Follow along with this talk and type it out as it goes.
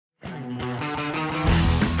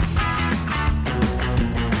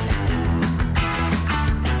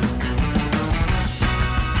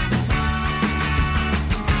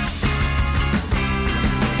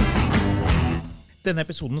Denne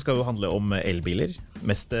episoden skal jo handle om elbiler,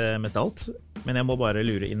 mest alt. Men jeg må bare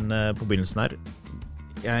lure inn på begynnelsen her.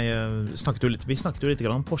 Vi snakket jo litt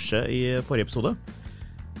om Porsche i forrige episode.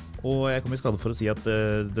 Og jeg kom i skade for å si at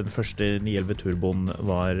den første 911 Turboen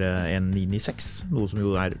var en 996, noe som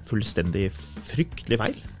jo fullstendig fryktelig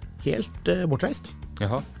feil. Helt bortreist.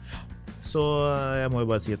 Jaha. Så jeg må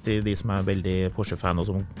jo bare si at til de som veldig Porsche-fan og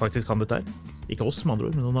som faktisk kan dette her, ikke oss med andre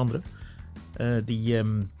ord, men noen andre,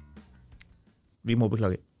 vi må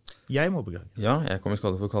beklage. Jeg må beklage. Ja, jeg kom i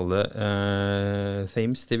skade for å kalle det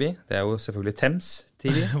Thames TV. Det jo selvfølgelig Thames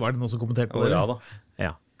TV. Var det noen som kommenterte på det? Ja da.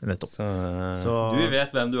 Ja, nettopp. Så du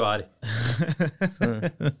vet hvem du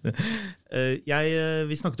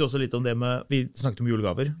Vi snakket jo også litt om det med, vi snakket om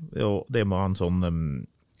julegaver, og det med å ha en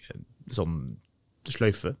sånn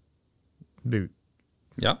sløyfe.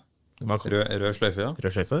 Ja, rød sløyfe, ja.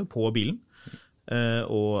 Rød sløyfe på bilen.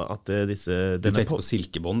 Og at disse... Du tenkte på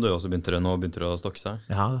silkebånd, og så begynte det å stokke seg.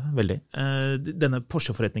 Ja, veldig. Denne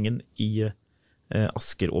Porsche-forretningen i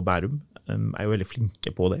Asker og Bærum jo veldig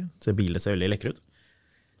flinke på det, så bilene ser veldig lekre ut.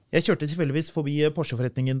 Jeg kjørte tilfeldigvis forbi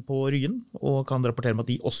Porsche-forretningen på Ryen, og kan rapportere med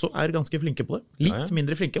at de også ganske flinke på det. Litt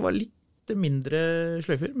mindre flinke, var litt mindre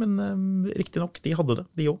sløyfer, men riktig nok, de hadde det,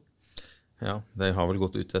 de også. Ja, det har vel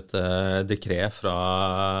gått ut et dekret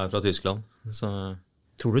fra Tyskland. Så...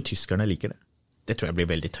 Tror du tyskerne liker det? Det tror jeg blir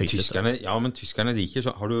veldig tøysete. Ja, men tyskerne liker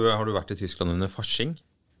så, har du vært i Tyskland under farsing?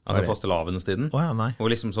 Altså fastelavnstiden? Nei. Og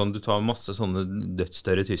liksom sånn, du tar masse sånne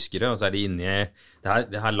dødsstørre tyskere, og så de inne i,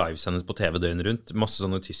 det her livesendes på TV døgnet rundt, masse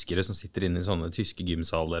sånne tyskere som sitter inne i sånne tyske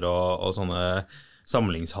gymsaler og sånne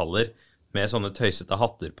samlingshaller med sånne tøysete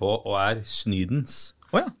hatter på, og snydens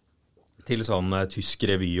til sånn tysk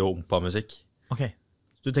revy og ompa-musikk. Ok.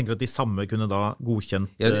 Du tenker at de samme kunne da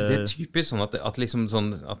godkjent... Ja, det typisk sånn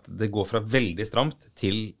at det går fra veldig stramt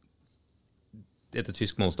til etter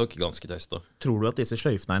tysk målstokk ganske tøyst da. Tror du at disse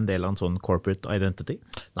sløyfene en del av en sånn corporate identity?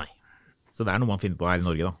 Nei. Så det noe man finner på her i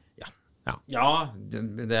Norge da? Ja,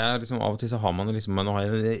 det liksom, av og til så har man liksom en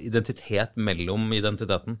identitet mellom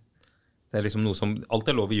identiteten. Det liksom noe som,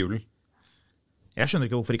 alt lov i julen. Jeg skjønner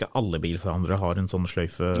ikke hvorfor ikke alle bilforhandlere har en sånn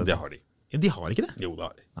sløyfe. Det har de. De har ikke det? Jo, det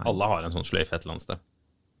har de. Nei. Alle har en sånn sløyfe et eller annet sted.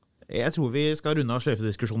 Jeg tror vi skal runde av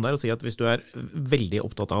sløyfediskusjonen der og si at hvis du veldig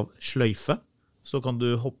opptatt av sløyfe, så kan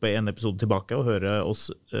du hoppe en episode tilbake og høre oss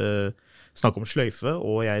snakke om sløyfe,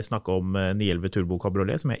 og jeg snakke om 911 Turbo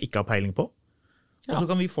Cabriolet, som jeg ikke har peiling på. Og så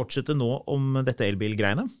kan vi fortsette nå om dette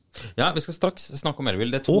elbil-greiene. Ja, vi skal straks snakke om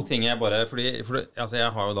elbil. Det to ting jeg bare... altså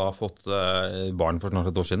jeg har jo da fått barn for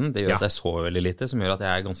snart et år siden. Det gjør at jeg sover veldig lite, som gjør at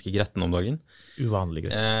jeg ganske gretten om dagen. Uvanlig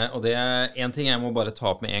gretten. Og en ting jeg må bare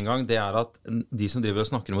ta opp med en gang, det at de som driver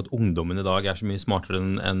og snakker om at ungdommen i dag så mye smartere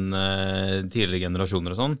enn tidligere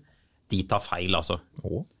generasjoner og sånn, de tar feil, altså.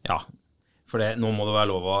 Ja, for nå må det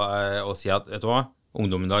være lov å si at, vet du hva?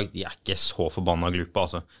 Ungdommen i dag, de ikke så forbanna gluppe,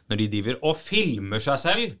 altså. Når de driver og filmer seg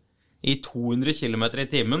selv i 200 km i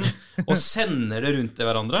timen og sender det rundt til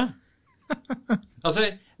hverandre. Altså,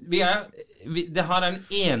 det her den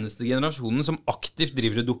eneste generasjonen som aktivt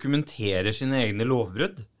driver og dokumenterer sine egne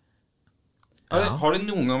lovbrudd. Har det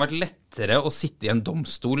noen gang vært lettere å sitte i en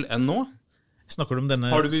domstol enn nå? Snakker du om denne...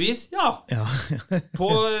 Har du bevis? Ja.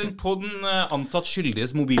 På den antatt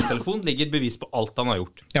skyldiges mobiltelefon ligger bevis på alt han har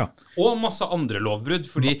gjort. Ja. Og masse andre lovbrudd,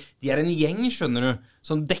 fordi de en gjeng, skjønner du,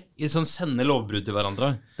 som sender lovbrudd til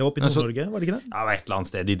hverandre. Det var oppe i Nord-Norge, var det ikke det? Ja, et eller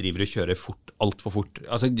annet sted. De driver og kjører fort, alt for fort.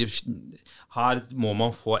 Altså, her må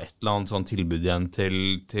man få et eller annet sånn tilbud igjen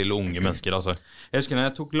til unge mennesker, altså. Jeg husker når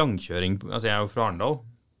jeg tok langkjøring, altså jeg jo fra Arendal,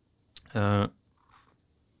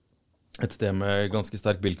 et sted med ganske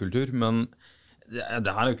sterk bilkultur, men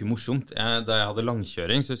det her jo ikke morsomt. Da jeg hadde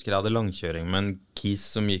langkjøring, så husker jeg hadde langkjøring med en kis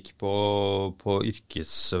som gikk på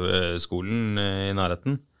yrkesskolen i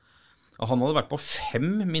nærheten. Og han hadde vært på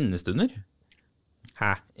 5 minnestunder.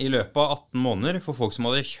 Hæ? I løpet av 18 måneder for folk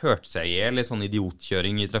som hadde kjørt seg ihjel i sånn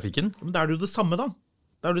idiotkjøring i trafikken. Men da du det samme da.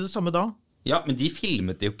 Ja, men de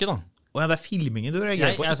filmet det jo ikke da. Åja, det filmingen du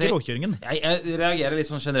reagerer på, ikke råkjøringen. Jeg reagerer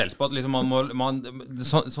litt sånn generelt på at liksom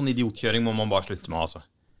sånn idiotkjøring må man bare slutte med, altså.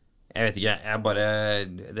 Jeg vet ikke,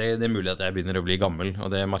 det mulig at jeg begynner å bli gammel, og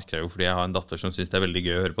det merker jeg jo fordi jeg har en datter som synes det veldig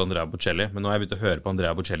gøy å høre på Andrea Bocelli, men nå har jeg begynt å høre på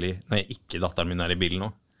Andrea Bocelli når ikke datteren min i bilen nå.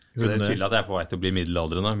 Så det tydelig at jeg på vei til å bli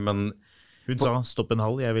middelaldrende, men... Hun sa, stopp en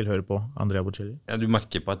halv, jeg vil høre på Andrea Bocelli. Ja, du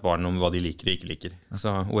merker på et barn om hva de liker og ikke liker,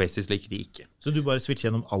 så Oasis liker de ikke. Så du bare switcher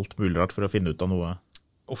gjennom alt mulig rart for å finne ut av noe?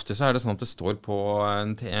 Ofte så det sånn at det står på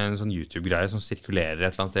en sånn YouTube-greie som sirkulerer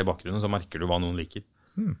et eller annet sted i bakgrunnen, så merker du hva noen liker.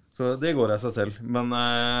 Så det går av seg selv,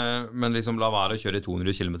 men liksom la være å kjøre i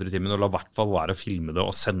 200 km i timen, og la hvert fall være å filme det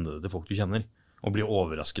og sende det til folk du kjenner, og bli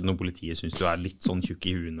overrasket når politiet synes du litt sånn tjukk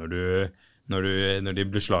i huet når de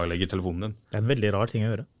beslaglegger telefonen din. Det er en veldig rar ting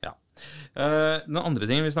å gjøre. Ja. Den andre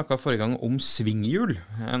tingen, vi snakket forrige gang om svinghjul.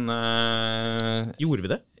 Gjorde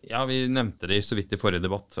vi det? Ja, vi nevnte det så vidt i forrige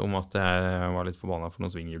debatt, om at jeg var litt forbannet for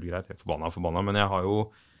noen svinghjulgreier. Forbannet, men jeg har jo...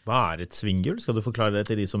 Hva er et svinghjul? Skal du forklare det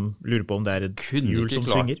til de som lurer på om det er et hjul som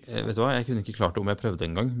svinger? Vet du hva, jeg kunne ikke klart det om jeg prøvde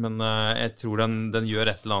en gang, men jeg tror den gjør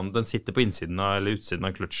et eller annet. Den sitter på innsiden eller utsiden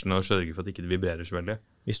av kløtsjen og sørger for at det ikke vibrerer så veldig.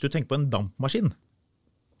 Hvis du tenker på en dampmaskin.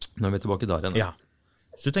 Nå er vi tilbake der igjen. Ja.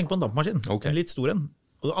 Hvis du tenker på en dampmaskin, en litt stor en,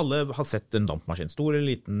 og alle har sett en dampmaskin, stor eller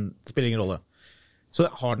liten, det spiller ingen rolle. Så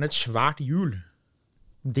har den et svært hjul.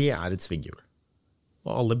 Det er et svinghjul.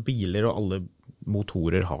 Og alle biler og alle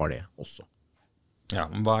motorer har det også. Ja,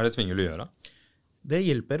 men hva er det svinghjulet gjør da? Det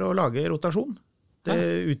hjelper å lage rotasjon. Det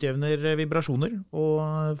utjevner vibrasjoner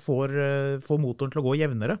og får motoren til å gå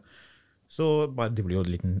jevnere. Så det blir jo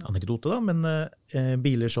en liten anekdote da, men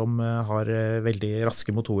biler som har veldig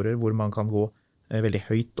raske motorer hvor man kan gå veldig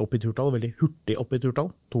høyt opp i turtall og veldig hurtig opp i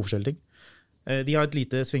turtall, to forskjellige ting. De har et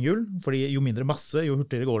lite svinghjul, fordi jo mindre masse, jo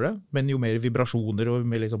hurtigere går det, men jo mer vibrasjoner og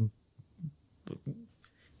mer liksom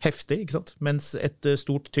heftig, ikke sant? Mens et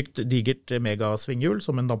stort, tykt, digert megasvinghjul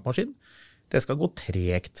som en dampmaskin, det skal gå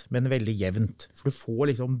tregt, men veldig jevnt. For du får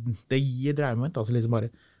liksom, det gir dreiemoment, altså liksom bare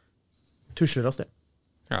tusler av sted.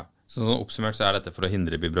 Ja, så sånn oppsummert så er dette for å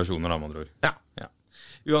hindre vibrasjoner av andre ord. Ja.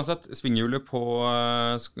 Uansett, svinghjulet på,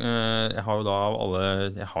 jeg har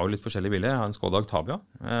jo litt forskjellige biler. Jeg har en Skoda Octavia,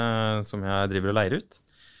 som jeg driver og leier ut.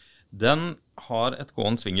 Den har et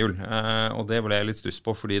gående svinghjul, og det ble jeg litt stuss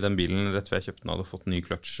på, fordi den bilen rett før jeg kjøpte den hadde fått ny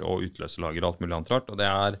kløtsj og utløserlager og alt mulig annet rart, og det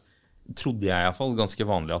trodde jeg i hvert fall, ganske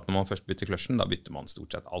vanlig at når man først bytter kløtsjen, da bytter man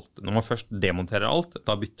stort sett alt. Når man først demonterer alt,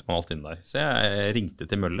 da bytter man alt inn der. Så jeg ringte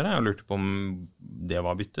til Møller og lurte på om det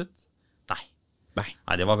var byttet. Nei,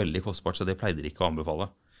 det var veldig kostbart, så det pleide de ikke å anbefale.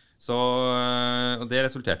 Så og det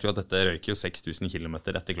resulterte jo at dette røyk jo 6000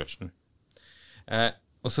 kilometer etter kløtsjen.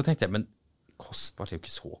 Og så tenkte jeg, men kostbart, det er jo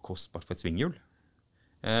ikke så kostbart for et svinghjul.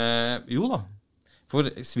 Jo da,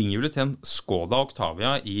 for svinghjulet til en Skoda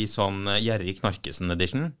Octavia i sånn Jerry Knarkesen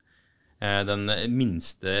edition, den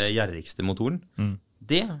minste, gjerrigste motoren,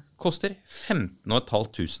 det koster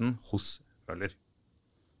 15.500 hos Møller.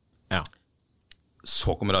 Ja.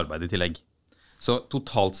 Så kommer arbeidet i tillegg. Så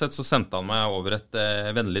totalt sett så sendte han meg over et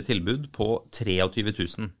vennlig tilbud på 23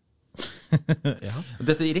 000. Ja.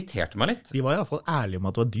 Dette irriterte meg litt. De var i hvert fall ærlige om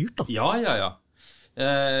at det var dyrt da. Ja.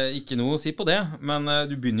 Ikke noe å si på det, men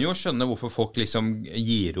du begynner jo å skjønne hvorfor folk liksom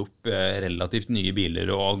gir opp relativt nye biler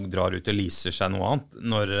og drar ut og leaser seg noe annet.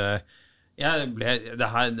 Når jeg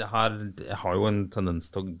har jo en tendens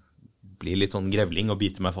til å bli litt sånn grevling og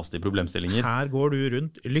bite meg fast i problemstillinger. Her går du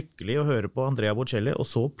rundt lykkelig og hører på Andrea Bocelli, og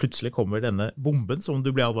så plutselig kommer denne bomben som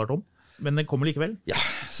du ble advart om. Men den kommer likevel. Ja,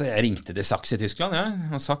 så jeg ringte til Sachs i Tyskland, ja.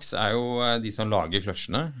 Og Sachs er jo de som lager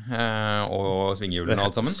kløtsjene og svinghjulene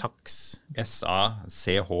og alt sammen. Sachs.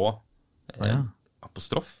 S-A-C-H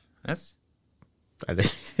apostrof S. Er det?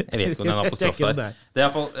 Jeg vet ikke om det er en apostrof der. Det er i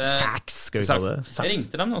hvert fall Sachs, skal vi kalle det. Sachs. Jeg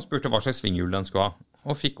ringte dem og spurte hva slags svinghjul den skulle ha,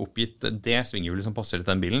 og fikk oppgitt det svinghjulet som passer til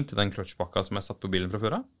den bilen, til den kløtsjpakka som jeg satt på bilen fra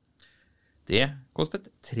før av. Det kostet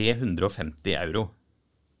 350 €.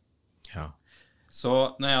 Ja. Så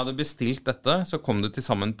når jeg hadde bestilt dette, så kom det til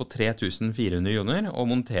sammen på 3400 kroner, og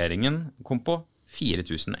monteringen kom på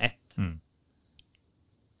 4001.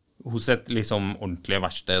 Hos et liksom ordentlig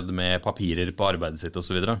verksted med papirer på arbeidet sitt og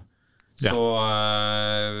så videre. Så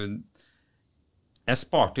jeg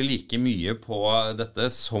sparte like mye på dette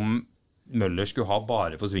som Møller skulle ha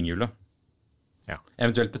bare for svinghjulet. Ja.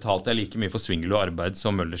 Eventuelt betalte jeg like mye for svinghjul og arbeid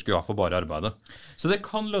som Møller skulle ha for bare arbeidet. Så det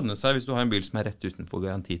kan lønne seg hvis du har en bil som er rett utenfor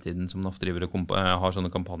garantitiden, som ofte driver og har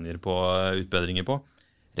sånne kampanjer på utbedringer på,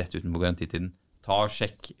 rett utenfor garantitiden. Ta og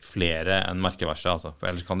sjekk flere enn merkeverset, altså, for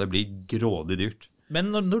ellers kan det bli grådig dyrt.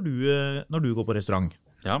 Men når du går på restaurant,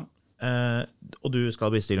 og du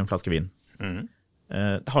skal bestille en flaske vin,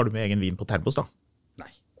 har du med egen vin på termos da?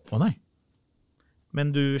 Nei. Å nei.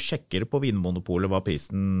 Men du sjekker på Vinmonopolet hva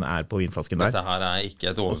prisen er på vinflasken der. Dette her er ikke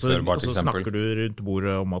et overførbart eksempel. Og så snakker du rundt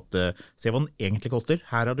bordet om at, se hva den egentlig koster.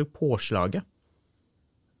 Her har du påslaget.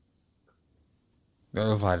 Hva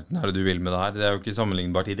i verden er det du vil med det her? Det er jo ikke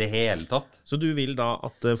sammenlignbart i det hele tatt. Så du vil da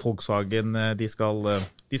at Volkswagen, de skal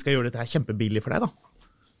gjøre dette her kjempebillig for deg da?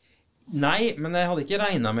 Nei, men jeg hadde ikke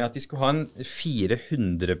regnet med at de skulle ha en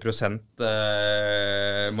 400%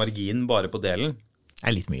 margin bare på delen. Det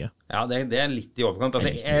er litt mye. Ja, det er litt i overkant. Altså,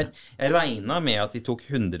 jeg regnet med at de tok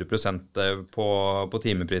 100% på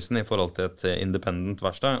timeprisen i forhold til et independent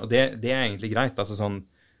verksted, og det er egentlig greit. Altså, sånn,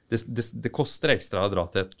 det koster ekstra å dra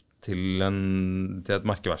til et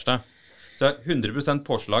merkeverksted. Så 100%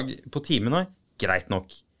 påslag på timene, greit nok.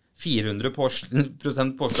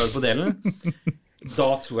 400% påslag på delen, da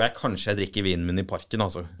tror jeg kanskje jeg drikker vinen min i parken,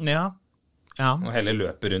 altså. Ja. Og heller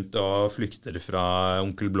løper rundt og flykter fra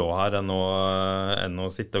onkel Blå her enn å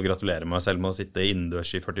sitte og gratulere meg selv med å sitte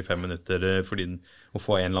innendørs i 45 minutter fordi å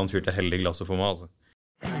få en eller annen fyr til heldig glasset for meg, altså.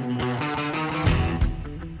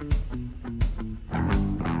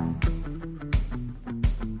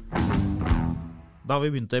 Da vi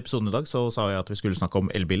begynte episoden i dag, så sa jeg at vi skulle snakke om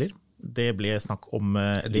elbiler. Det ble snakk om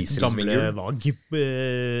litt gamle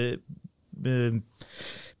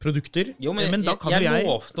produkter. Jo, men da kan jeg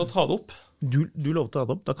lovte å ta det opp. Du lovte å ta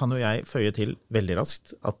det opp. Da kan jo jeg føye til veldig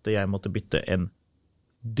raskt at jeg måtte bytte en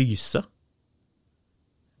dyse.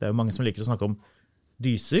 Det er jo mange som liker å snakke om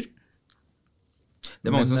dyser. Det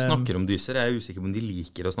er mange som snakker om dyser. Jeg er usikker på om de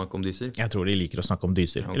liker å snakke om dyser. Jeg tror de liker å snakke om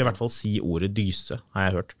dyser. Okay. Eller i hvert fall si ordet dyse, har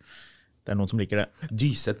jeg hørt. Det er noen som liker det.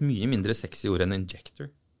 Dyse er et mye mindre sexy ord enn injector.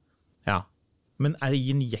 Ja, men er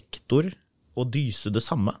injektor og dyse det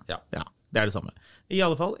samme? Ja, det er det samme. I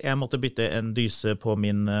alle fall, jeg måtte bytte en dyse på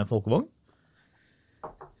min folkevogn.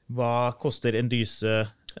 Hva koster en dyse?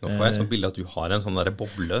 Nå får jeg sånn bilde at du har en sånn der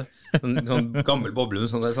boble, en sånn gammel boble,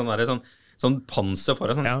 sånn panser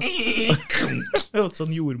foran, sånn.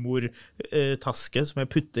 Sånn jordmortaske som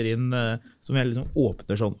jeg putter inn, som jeg liksom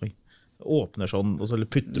åpner sånn, og så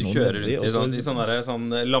putter noen. Du kjører rundt i sånn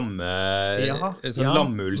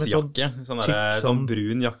lammeulsjakke, sånn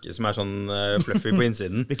brun jakke som er sånn fluffy på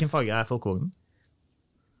innsiden. Hvilken farge er folkevognen?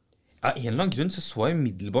 Ja, en eller annen grunn så jeg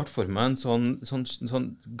umiddelbart for meg en sånn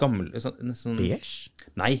gammel beige?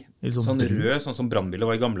 Nei, sånn rød, sånn som brannbiler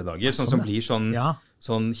var i gamle dager, sånn som blir sånn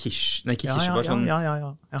kirsebær,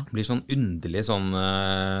 blir sånn underlig sånn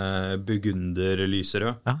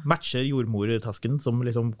burgunderlyserød. Ja, matcher jordmortasken som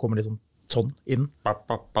liksom kommer litt sånn inn.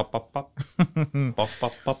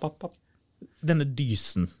 Denne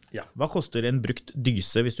dysen, hva koster en brukt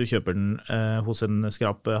dyse hvis du kjøper den hos en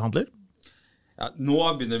skraphandler? Ja, nå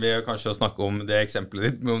begynner vi kanskje å snakke om det eksempelet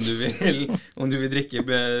ditt, med om du vil drikke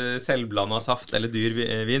selvblandet saft eller dyr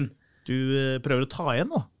vin. Du prøver å ta igjen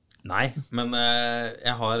nå? Nei, men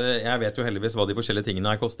jeg vet jo heldigvis hva de forskjellige tingene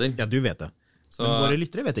her koster. Ja, du vet det. Så, men våre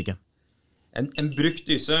lyttere vet ikke. En brukt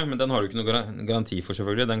dyse, men den har du ikke noe garanti for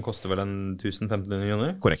selvfølgelig. Den koster vel 1.000-1.500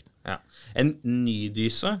 kroner? Korrekt. Ja. En ny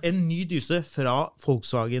dyse? En ny dyse fra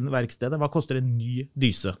Volkswagen-verkstedet. Hva koster en ny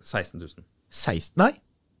dyse? 16 000. 16? Nei.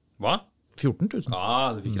 Hva? 14 000.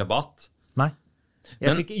 Ja, du fikk rabatt. Nei.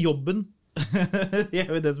 Jeg fikk jobben. Det er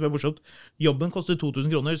jo det som er morsomt. Jobben koster 2000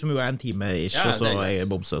 kroner, som jo er en time-ish, og så er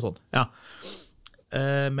bomse og sånn. Ja.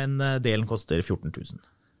 Men delen koster 14 000.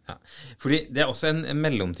 Ja. Fordi det er også en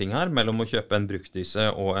mellomting her, mellom å kjøpe en bruktdyse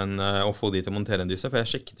og få de til å montere en dyse, for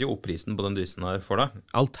jeg sjekket jo opp prisen på den dysen her for deg.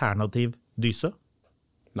 Alternativ dyse?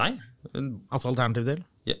 Nei. Altså alternativ del?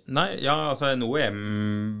 Altså noe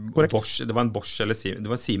Bosch, det var en Bosch eller det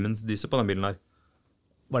var en Siemens-dyse på den bilen her.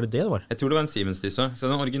 Var det det var? Jeg tror det var en Siemens-dyse. Så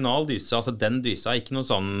den original dyse, altså den dysa er ikke noe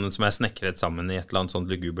sånn som er snekret sammen i et eller annet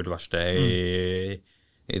sånt lugubert verksted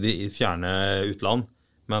i de fjerne utland,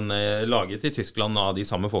 men laget i Tyskland av de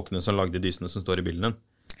samme folkene som lagde dysene som står i bilen din.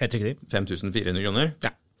 Helt riktig. 5.400 kroner?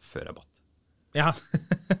 Ja. Før rabatt. Ja.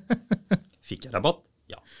 Fikk jeg rabatt?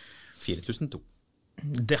 Ja. 4.200.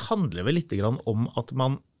 Det handler vel litt om at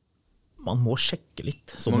man må sjekke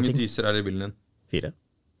litt. Hvor mange dyser er det i bilen din? 4.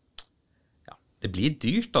 Ja, det blir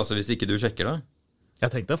dyrt altså hvis ikke du sjekker det. Jeg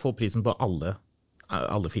tenkte å få prisen på alle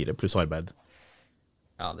 4 pluss arbeid.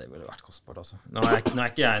 Ja, det ville vært kostbart altså. Nå er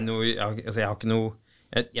ikke jeg noe, jeg har ikke noe,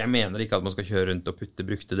 jeg mener ikke at man skal kjøre rundt og putte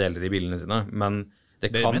brukte deler i bilene sine, men det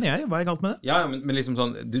mener jeg, hva er galt med det? Ja, men liksom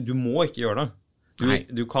sånn, du må ikke gjøre det.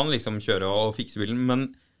 Du kan liksom kjøre og fikse bilen, men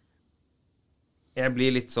jeg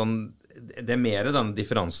blir litt sånn, det er mer den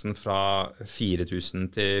differansen fra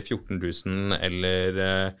 4.000 til 14.000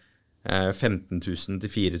 eller 15.000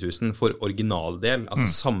 til 4.000 for originaldel, altså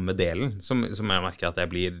samme delen, som jeg merker at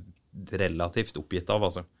jeg blir relativt oppgitt av,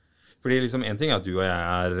 altså. Fordi liksom en ting er at du og jeg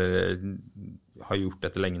har gjort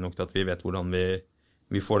dette lenge nok til at vi vet hvordan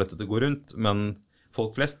vi får dette til å gå rundt, men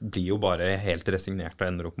folk flest blir jo bare helt resignert og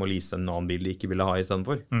ender opp med å lease en annen bil de ikke ville ha i stedet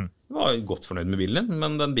for. Du var godt fornøyd med bilen,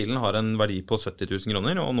 men den bilen har en verdi på 70 000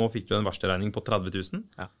 kroner, og nå fikk du en verkstedregning på 30 000.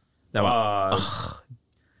 Ja. Det var...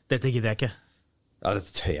 dette gidder jeg ikke. Ja,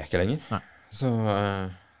 dette tør jeg ikke lenger. Nei. Så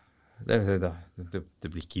det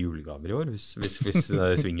blir ikke julegaver i år, hvis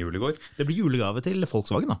svinghjulet går. Det blir julegave til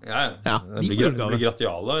Volkswagen da. Ja, det blir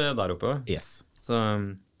gratiale der oppe. Yes. Så...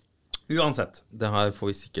 Uansett, det her får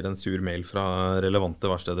vi sikkert en sur mail fra relevante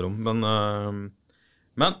verksteder om,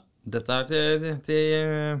 men dette er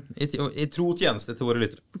i tro tjeneste til våre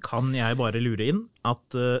lyttere. Kan jeg bare lure inn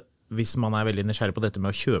at hvis man veldig nysgjerrig på dette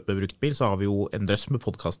med å kjøpe bruktbil, så har vi jo en drøss med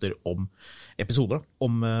podcaster om episoder,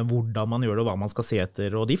 om hvordan man gjør det og hva man skal se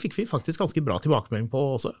etter, og de fikk vi faktisk ganske bra tilbakemelding på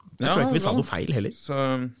også. Jeg tror ikke vi sa noe feil heller. Så,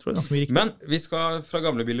 jeg tror det ganske mye riktig. Men vi skal fra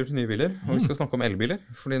gamle biler til nye biler, og vi skal snakke om elbiler,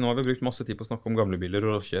 fordi nå har vi brukt masse tid på å snakke om gamle biler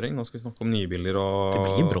og råkjøring, nå skal vi snakke om nye biler og... Det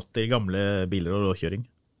blir brått i gamle biler og råkjøring.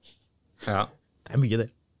 Ja. Det mye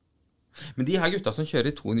det. Men de her gutta som kjører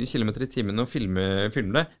i 200 km i timen og filmer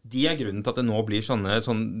det, de grunnen til at det nå blir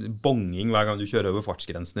sånn bonging hver gang du kjører over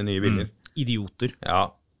fartsgrensen i nye biler. Idioter. Ja,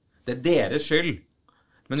 det deres skyld.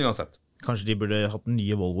 Men uansett. Kanskje de burde hatt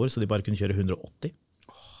nye Volvoer, så de bare kunne kjøre 180?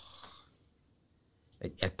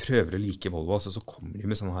 Jeg prøver å like Volvo, altså, så kommer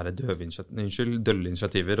de med sånne her dølle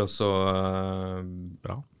initiativer, og så...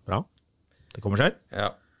 Bra. Det kommer seg.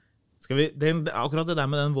 Ja. Akkurat det der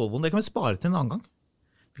med den Volvoen, det kan vi spare til en annen gang.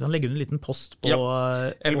 Vi kan legge ut en liten post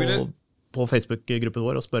på Facebook-gruppen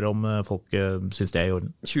vår og spørre om folk synes det i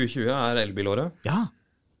orden. 2020 elbilåret. Ja,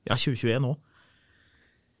 2021 nå.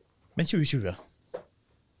 Men 2020.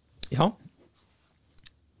 Ja.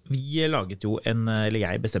 Vi laget jo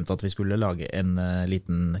jeg bestemte at vi skulle lage en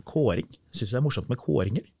liten kåring. Synes du det morsomt med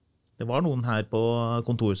kåringer? Det var noen her på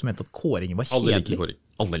kontoret som mente at kåringer var kjedelig.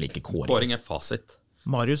 Alle liker kåring. Kåring fasit.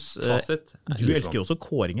 Marius, du elsker jo også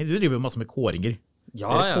kåringer. Du driver jo masse med kåringer. Ja,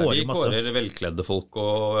 vi kårer velkledde folk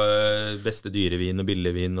og beste dyrevin og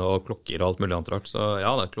billigvin og klokker og alt mulig annet rart. Så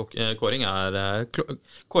ja, kåring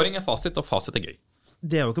fasit, og fasit gøy.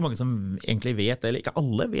 Det jo ikke mange som egentlig vet, eller ikke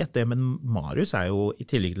alle vet det, men Marius jo i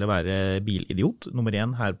tillegg til å være bilidiot, nummer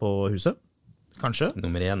 1 her på huset. Kanskje?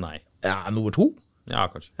 Nummer 1, nei. Ja, nummer 2? Ja,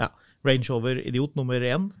 kanskje. Ja. Range Rover-idiot nummer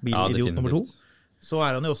 1, bilidiot nummer 2. Så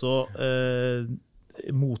han jo også...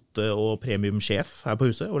 mote- og premiumsjef her på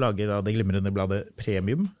huset, og lager av det glimrende bladet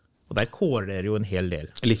Premium. Og der kårer dere jo en hel del.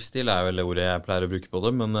 Livsstil vel det ordet jeg pleier å bruke på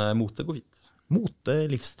det, men mote går fint. Mote,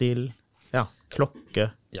 livsstil, ja, klokke.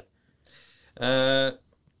 Ja.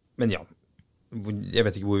 Men ja, jeg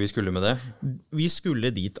vet ikke hvor vi skulle med det. Vi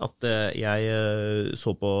skulle dit at jeg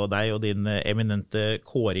så på deg og din eminente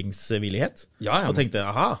kåringsvillighet, og tenkte,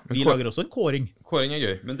 aha, vi lager også en kåring. Kåring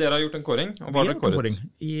gøy, men dere har gjort en kåring, og hva har dere kåret?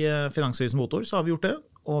 I Finansavisen Motor så har vi gjort det,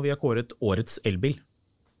 og vi har kåret årets elbil.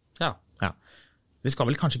 Ja. Vi skal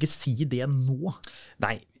vel kanskje ikke si det nå?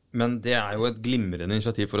 Nei, men det jo et glimrende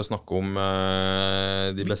initiativ for å snakke om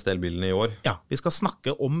de beste elbilene i år. Ja, vi skal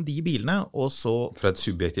snakke om de bilene, og så... Fra et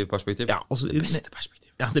subjektivt perspektiv? Ja, også, det beste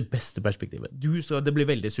perspektivet. Ja, det beste perspektivet. Det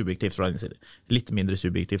blir veldig subjektivt fra din side. Litt mindre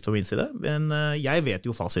subjektivt fra min side, men jeg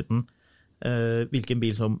vet jo fasiten, hvilken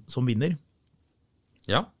bil som vinner.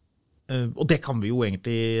 Ja. Og det kan vi jo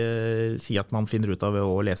egentlig si at man finner ut av ved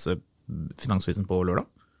å lese Finansavisen på lørdag.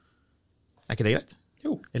 Ikke det greit?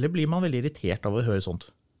 Jo. Eller blir man veldig irritert av å høre sånt?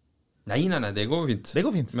 Nei, det går fint. Det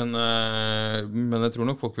går fint. Men jeg tror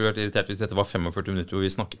nok folk ville vært irritert hvis dette var 45 minutter hvor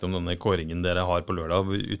vi snakket om denne kåringen dere har på lørdag,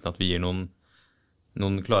 uten at vi gir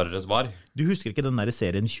noen klarere svar. Du husker ikke den der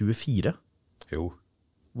serien 24? Jo.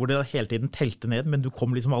 Hvor det hele tiden telte ned, men du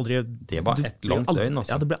kom liksom aldri... Det var et langt døgn,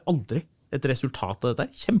 altså. Ja, det ble aldri et resultat av dette.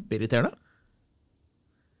 Kjempeirriterende.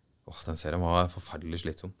 Den serien var forferdelig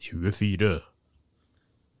slitsom. 24.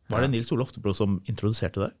 Var det Nils Olof Oftebro som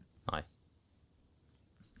introduserte det? Nei.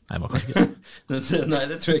 Nei, det var kanskje ikke det. Nei,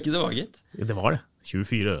 det tror jeg ikke det var, gitt. Det var det.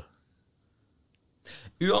 24.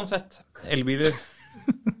 Uansett, elbiler.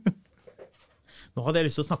 Nå hadde jeg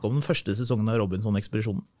lyst til å snakke om den første sesongen av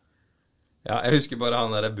Robinson-ekspedisjonen. Ja, jeg husker bare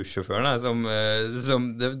han der bussjåføren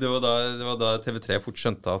det var da TV3 fort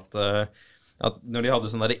skjønte at når de hadde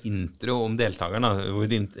sånn der intro om deltakeren, hvor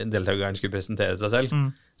deltakeren skulle presentere seg selv,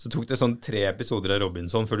 så tok det sånn 3 episoder av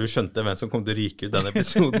Robinson før du skjønte hvem som kom til å ryke ut den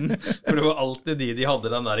episoden. For det var alltid de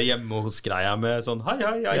hadde den der hjemme hos greia med sånn, hei,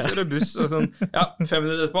 jeg kjører buss, og sånn, ja, 5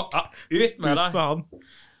 minutter etterpå, ut med deg! Han.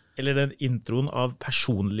 Eller den introen av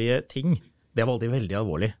personlige ting, det var alltid veldig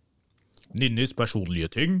alvorlig. Nynnes personlige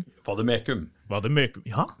ting. Var det Mekum?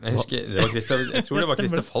 Ja. Jeg tror det var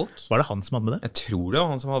Christer Falk. Var det han som hadde med det? Jeg tror det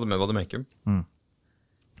var han som hadde med Var det Mekum.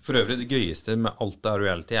 For øvrig, det gøyeste med alt av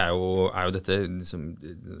reality jo dette liksom,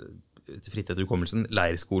 fritt etter hukommelsen,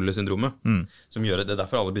 leirskolesyndromet, som gjør det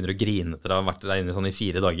derfor alle begynner å grine etter å ha vært der inne sånn i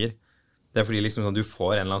 4 dager. Det fordi liksom sånn, du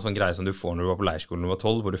får en eller annen sånn greie som du får når du var på leirskolen når du var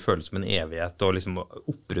 12, hvor det føles som en evighet, og liksom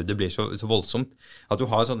oppbruddet blir så voldsomt, at du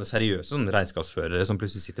har sånne seriøse sånne regnskapsførere som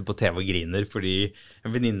plutselig sitter på TV og griner fordi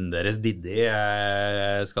en venninne deres, Diddy,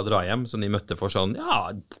 skal dra hjem, som de møtte for sånn,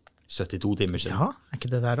 72 timer siden. Ja, ikke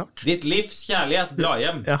det der rart? Ditt livs kjærlighet, dra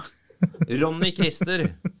hjem! Ja. Ronny Christer!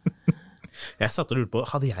 Jeg satt og lurte på,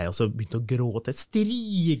 hadde jeg også begynt å gråte,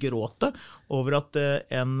 strigråte, over at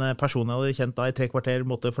en person jeg hadde kjent da i 3 kvarter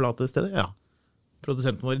måtte forlate stedet? Ja.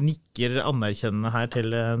 Produsenten vår nikker anerkjennende her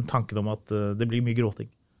til tanken om at det blir mye gråting.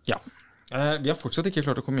 Ja. Vi har fortsatt ikke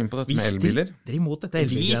klart å komme inn på dette med elbiler. Vi stritter imot dette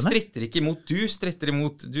elbilgreiene. Vi stritter ikke imot, du stritter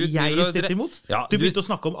imot. Jeg stritter imot? Ja, du begynte å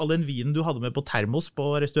snakke om all den vinen du hadde med på termos på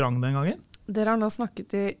restauranten den gangen. Dere har nå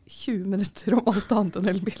snakket i 20 minutter om alt annet enn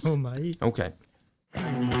elbil. Å nei. Ok.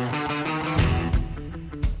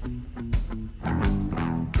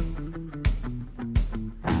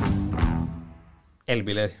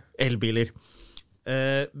 Elbiler.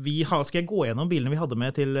 Skal jeg gå gjennom bilene vi hadde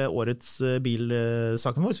med til årets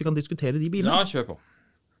bilsaken vår, så vi kan diskutere de bilene? Ja, kjør på.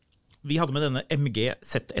 Vi hadde med denne MG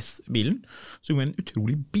ZS-bilen, som er en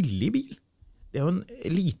utrolig billig bil. Det er jo en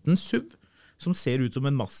liten SUV som ser ut som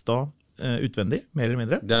en Mazda utvendig, mer eller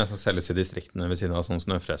mindre. Det er den som selges i distriktene ved siden av sånne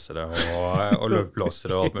snøfresere og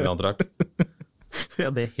løvblåsere og alt mulig annet rart.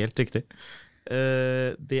 Ja, det er helt riktig.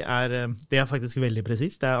 Det er faktisk veldig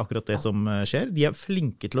presist. Det er akkurat det som skjer. De er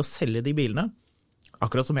flinke til å selge de bilene,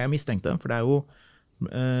 akkurat som jeg mistenkte, for det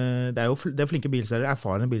er flinke bilselgere,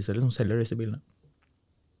 erfarne bilselgere som selger disse bilene.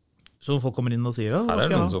 Så når folk kommer inn og sier her er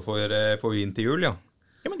det noen som får vin til jul, ja.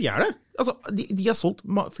 Ja, men de er det. Altså, de har solgt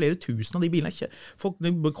flere tusen av de bilene. Folk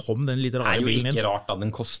kom den litt rare bilen inn. Det er jo ikke rart da,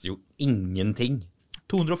 den koster jo ingenting.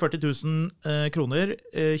 240 000 kroner,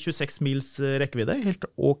 26 mils rekkevidde, helt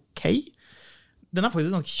ok. Den er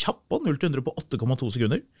faktisk ganske kjapp på, 0-100 på 8,2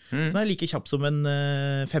 sekunder. Så den er like kjapp som en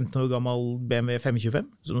 15 år gammel BMW 525,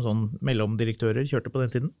 som sånn mellomdirektører kjørte på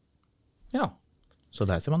den tiden. Ja. Så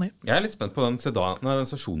der ser man ned. Jeg er litt spent på den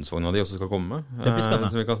stasjonsvogna de også skal komme med. Det blir spennende.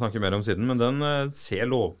 Som vi kan snakke mer om siden, men den ser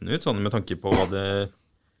lovende ut, sånn med tanke på hva det,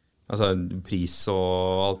 altså pris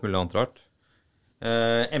og alt mulig annet rart.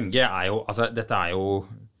 MG er jo, altså dette er jo,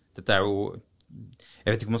 jeg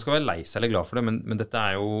vet ikke om man skal være lei seg eller glad for det, men dette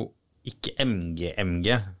er jo ikke MG.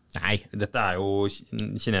 Nei. Dette er jo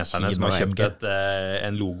kineserne som har kjøpt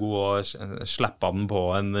en logo og slappet den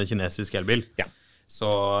på en kinesisk elbil. Ja. Så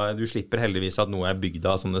du slipper heldigvis at noe er bygd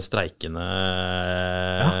av sånne streikende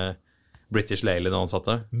British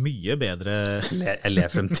Leyland-ansatte. Mye bedre. Jeg ler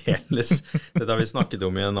fremdeles. Dette har vi snakket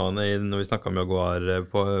om når vi snakket om Jaguar,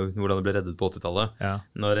 på hvordan det ble reddet på 80-tallet. Ja.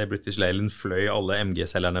 Når British Leyland fløy alle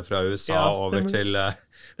MG-selgerne fra USA over til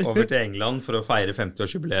England for å feire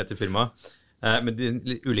 50-årsjubileet til firmaet. Men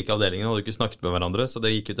de ulike avdelingene hadde ikke snakket med hverandre, så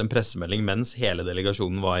det gikk ut en pressemelding mens hele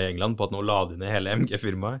delegasjonen var i England på at nå la de ned hele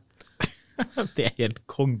MG-firmaet. Det er helt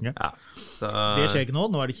konge. Ja, det skjer ikke nå.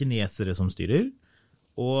 Nå er det kinesere som styrer,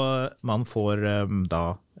 og man får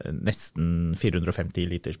da nesten 450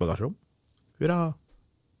 liters bagasjerom. Hurra!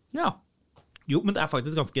 Ja. Jo, men det er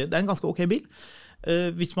faktisk en ganske ok bil.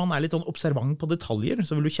 Hvis man er litt sånn observant på detaljer,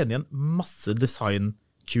 så vil du kjenne igjen masse design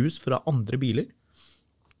cues fra andre biler.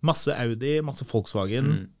 Masse Audi, masse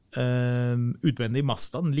Volkswagen, utvendig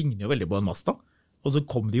Mazda. Den ligner jo veldig på en Mazda. Og så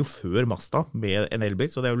kom de jo før Mazda med en elbil,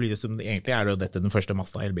 så det er jo liksom, egentlig er det jo dette den første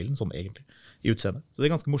Mazda-elbilen, sånn egentlig, i utseendet. Så det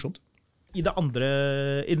er ganske morsomt. I den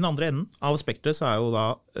andre enden av spektret så er jo da...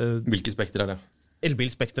 Hvilke spekter er det?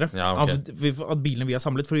 Elbilspektret, ja, okay. Av bilene vi har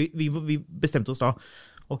samlet, for vi bestemte oss da,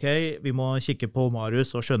 ok, vi må kikke på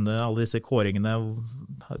Marius og skjønne alle disse kåringene,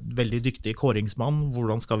 veldig dyktig kåringsmann,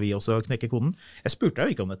 hvordan skal vi også knekke koden? Jeg spurte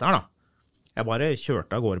jo ikke om dette her da. Jeg bare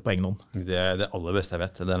kjørte av gårde på egen hånd. Det er det aller beste jeg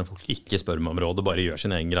vet. Det er når folk ikke spør meg om råd og bare gjør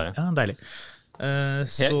sin egen greie. Ja, deilig.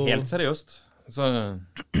 Helt seriøst.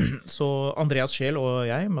 Så Andreas Scheel og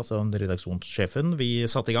jeg, altså redaksjonssjefen, vi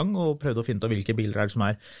satte i gang og prøvde å finne ut av hvilke biler det som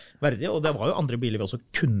er verdige, og det var jo andre biler vi også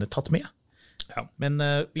kunne tatt med. Ja. Men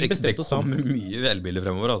vi bestemte oss da... Det kommer mye elbiler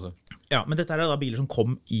fremover, altså. Ja, men dette er da biler som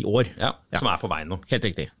kom i år. Ja, som er på vei nå.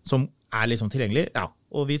 Helt riktig. Som er liksom tilgjengelig, ja.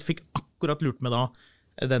 Og vi fikk akkurat lurt med da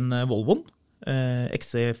den Volvoen,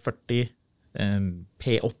 XC40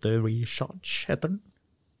 P8 Recharge heter den.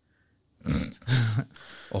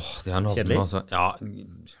 Det er noe altså. Ja.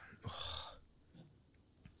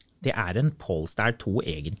 Det er en Polestar 2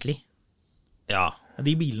 egentlig. Ja.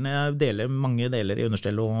 De bilene deler mange deler i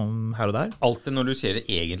understell og her og der. Alltid når du sier det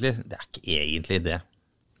egentlig, det er ikke egentlig det.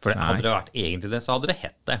 For hadde det vært egentlig det, så hadde det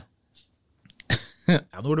hett det.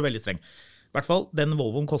 Ja, nå er du veldig streng. I hvert fall, den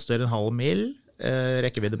Volvoen koster 500 000.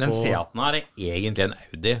 Rekkevidde på... Den Seaten er egentlig en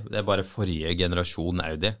Audi. Det er bare forrige generasjon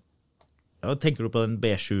Audi. Ja, tenker du på den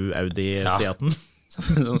B7 Audi Seaten?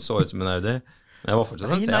 Som så ut som en Audi. Men det var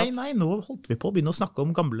fortsatt en Seat. Nei, nå holdt vi på å begynne å snakke om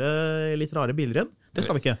gamle, litt rare biler igjen. Det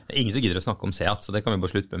skal vi ikke. Det er ingen som gidder å snakke om Seat, så det kan vi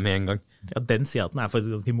bare slutte med en gang. Ja, den Seaten er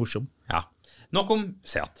faktisk ganske morsom. Ja. Nok om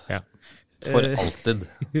Seat. Ja. For alltid.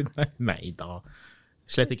 Nei da.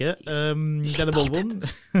 Slett ikke. Denne Volvoen...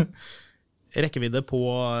 Rekkevidde på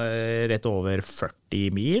rett over 40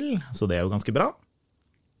 mil, så det er jo ganske bra.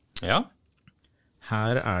 Ja.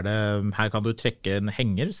 Her kan du trekke en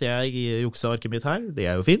henger, ser jeg i juksearket mitt her. Det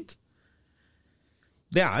jo fint.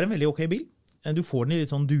 Det en veldig ok bil. Du får den i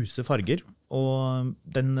litt sånn duse farger, og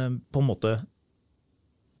den på en måte,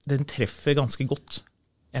 den treffer ganske godt.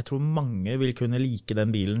 Jeg tror mange vil kunne like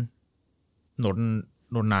den bilen når den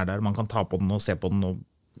der. Man kan ta på den og se på den og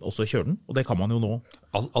også kjøre den, og det kan man jo nå.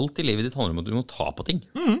 Alt i livet ditt handler om at du må ta på ting.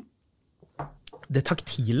 Det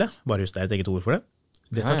taktile, bare just det et eget ord for det.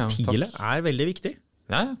 Det taktile veldig viktig.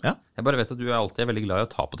 Ja. Jeg bare vet at du alltid veldig glad i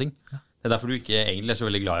å ta på ting. Det derfor du ikke egentlig så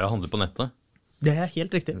veldig glad i å handle på nettet. Det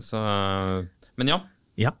helt riktig. Men ja.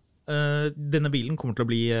 Ja, denne bilen kommer til å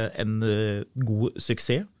bli en god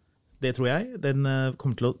suksess. Det tror jeg. Den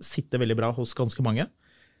kommer til å sitte veldig bra hos ganske mange.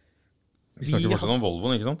 Vi snakker fortsatt om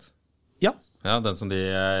Volvoen, ikke sant? Ja. Ja, den som de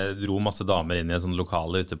dro masse damer inn i en sånn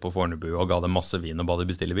lokale ute på Fornebu og ga dem masse vin og ba de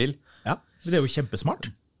bestille bil. Ja, det jo kjempesmart.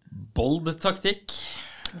 Bold taktikk.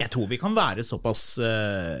 Jeg tror vi kan være såpass,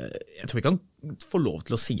 jeg tror vi kan få lov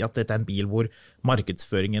til å si at dette en bil hvor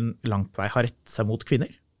markedsføringen langt vei har rett seg mot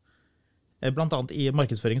kvinner. Blant annet i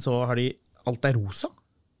markedsføringen så har de alt rosa.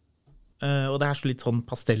 Og det så litt sånn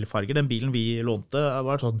pastellfarger. Den bilen vi lånte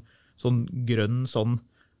var sånn grønn, sånn.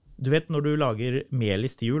 Du vet når du lager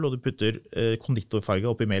melis til jul, og du putter konditorfarge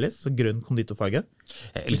oppi melis, så grønn konditorfarge.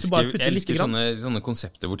 Jeg elsker sånne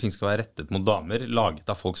konsepter hvor ting skal være rettet mot damer,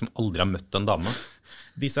 laget av folk som aldri har møtt en dame.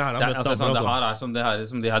 Disse her har møtt damer, Det her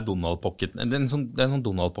som de her Donald Pocket. Det en sånn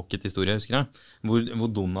Donald Pocket-historie, husker jeg. Hvor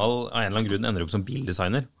Donald av en eller annen grunn ender opp som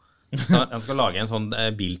bildesigner. Så han skal lage en sånn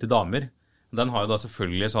bil til damer. Den har jo da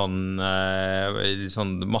selvfølgelig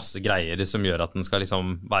sånn masse greier som gjør at den skal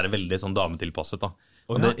liksom være veldig sånn dametilpasset da.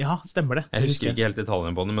 Ja, stemmer det. Jeg husker ikke helt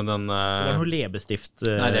detaljene på den, men den... Det var noe leppestift...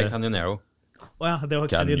 Nei, det Canyonero. Ja, det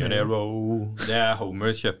var Canyonero. Det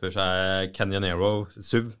Homer kjøper seg Canyonero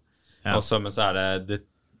SUV. Ja. Men så det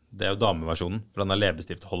jo dameversjonen, for den har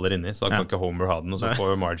leppestift holder inni, så da kan ikke Homer ha den, og så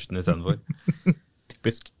får Marge den i stedet for.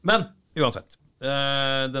 Typisk. Men, uansett,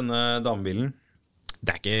 denne damebilen...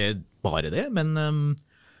 Det ikke bare det, men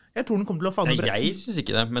jeg tror den kommer til å falle bredt. Jeg synes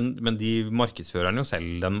ikke det, men de markedsfører jo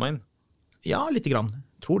selv den veien. Ja, litt grann.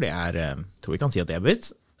 Tror vi kan si at det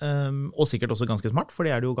bevisst. Og sikkert også ganske smart, for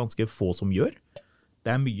det det jo ganske få som gjør.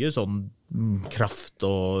 Det mye sånn kraft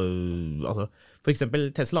og altså, for eksempel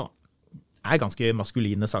Tesla ganske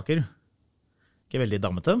maskuline saker. Ikke veldig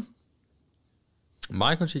damete.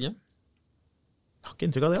 Nei, kanskje ikke. Jeg har ikke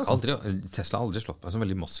inntrykk av det, altså. Tesla har aldri slått meg som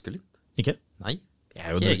veldig maskulin. Ikke? Nei. Det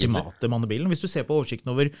jo den ultimate mannebilen. Hvis du ser på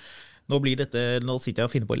oversikten over, nå sitter jeg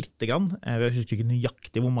og finner på litt grann, jeg husker ikke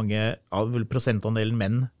nøyaktig hvor mange av prosentandelen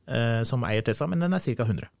menn som eier Tesla, men den cirka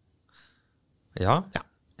 100. Ja.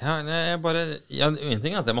 En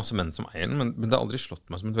ting at det masse menn som eier den, men det har aldri slått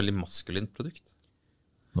meg som et veldig maskulint produkt.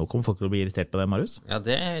 Nå kommer folk til å bli irritert på det, Marius. Ja,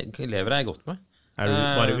 det lever jeg godt med. Du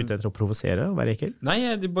bare ute etter å provosere og være ekkel? Nei,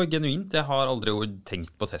 det bare genuint. Jeg har aldri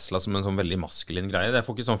tenkt på Tesla som en sånn veldig maskulin greie. Jeg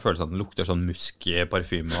får ikke sånn følelse at den lukter sånn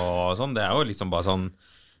musk-parfyme og sånn. Det jo liksom bare sånn,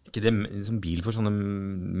 ikke det liksom bil for sånne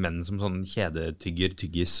menn som sånn kjedetygger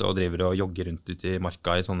tyggis og driver og jogger rundt ute i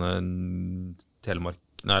marka i sånne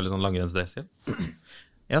eller sånn langrennsdresser.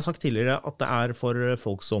 Jeg har sagt tidligere at det for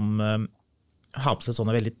folk som har på seg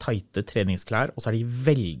sånne veldig tighte treningsklær, og så de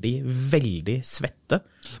veldig, veldig svette.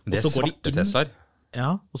 Men det svarte Teslaer.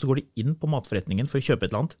 Ja, og så går de inn på matforretningen for å kjøpe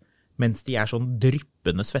et eller annet, mens de sånn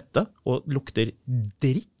dryppende svette og lukter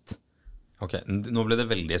dritt. Ok, nå ble det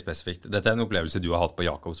veldig spesifikt. Dette en opplevelse du har hatt på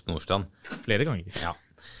Jacobs på Nordstrand. Flere ganger. Ja.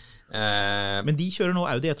 Men de kjører nå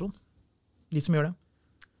Audi e-tron. De som gjør det.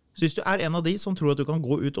 Så hvis du en av de som tror at du kan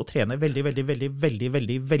gå ut og trene veldig, veldig, veldig, veldig,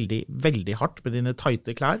 veldig, veldig, veldig hardt med dine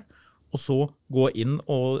tighte klær, og så gå inn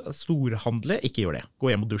og storhandle, ikke gjør det.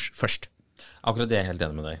 Gå hjem og dusj først. Akkurat det helt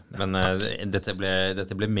enig med deg. Men dette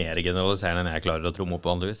ble mer generaliserende enn jeg klarer å tromme opp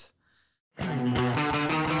vanligvis.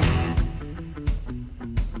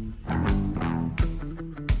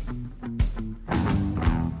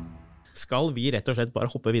 Skal vi rett og slett bare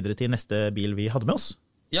hoppe videre til neste bil vi hadde med oss?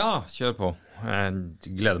 Ja, kjør på.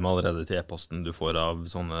 Jeg gleder meg allerede til e-posten du får av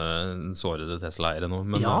sånne sårede Tesla-eiere nå.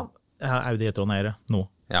 Men, ja, Audi e-tron-eiere nå.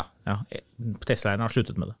 Ja. Tesla-eierne har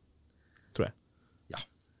sluttet med det, tror jeg. Ja.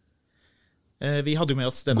 Vi hadde jo med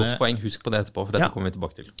oss denne... Godt poeng, husk på det etterpå, for dette kommer vi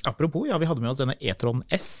tilbake til. Apropos, vi hadde med oss denne e-tron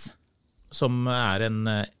S, som en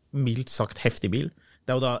mildt sagt heftig bil.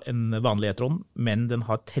 Det jo da en vanlig e-tron, men den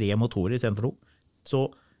har 3 motorer i stedet for 2. Så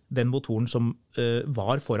den motoren som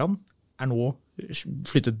var foran, nå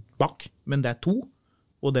flyttet bak, men det 2.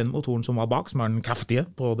 Og den motoren som var bak, som den kraftige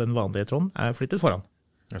på den vanlige e-tron, flyttet foran.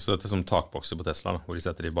 Så dette som takbokser på Tesla, da, hvor de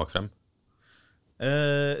setter de bak frem?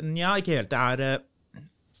 Ja, ikke helt. Det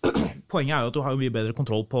poenget er jo at du har jo mye bedre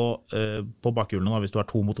kontroll på bakhjulene da, hvis du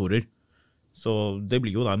har 2 motorer. Så det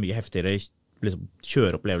blir jo da en mye heftigere liksom,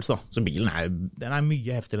 kjøreopplevelse. Da. Så bilen den er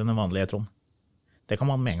mye heftigere enn en vanlig e-tron. Det kan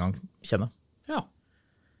man med en gang kjenne. Ja.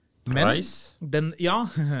 Men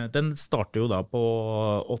den starter jo da på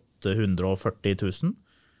 840 000.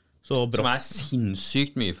 Som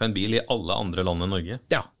sinnssykt mye for en bil i alle andre land enn Norge.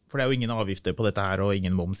 Ja, for det er jo ingen avgifter på dette her, og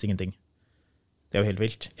ingen moms, ingenting. Det er jo helt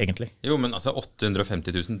vilt, egentlig. Jo, men altså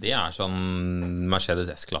 850 000, det er sånn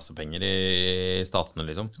Mercedes S-klassepenger i statene,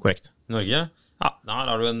 liksom. Korrekt. I Norge, ja,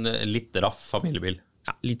 der har du en litt raff familiebil.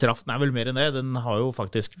 Ja, litt raff, den er vel mer enn det. Den har jo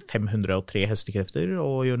faktisk 503 hestekrefter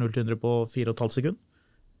og gjør 0-100 på 4,5 sekunder.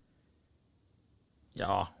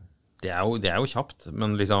 Ja, det er jo kjapt,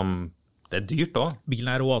 men liksom, det er dyrt også. Bilen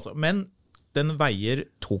er rå, altså. Men den veier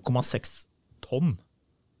 2,6 tonn.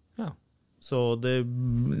 Ja. Så vi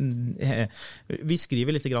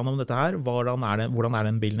skriver litt om dette her. Hvordan er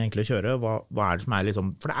den bilen egentlig å kjøre? Hva er det som er liksom...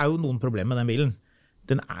 For det er jo noen problemer med den bilen.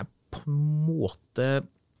 Den er på en måte...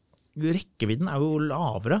 Rekkevidden er jo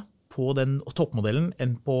lavere på den toppmodellen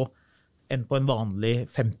enn på en vanlig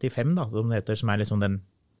 55, da, som det heter, som er liksom den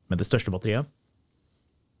med det største batteriet.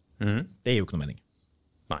 Det er jo ikke noe mening.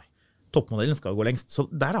 Nei. Toppmodellen skal gå lengst, så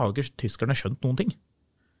der har jo ikke tyskerne skjønt noen ting.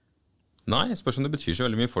 Nei, jeg spørs om det betyr så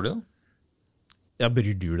veldig mye for dem da. Ja,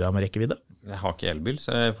 bryr du deg med rekkevidde? Jeg har ikke elbil,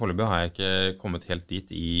 så foreløpig har jeg ikke kommet helt dit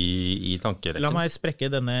i tankerekken. La meg sprekke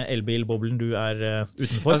denne elbilboblen du er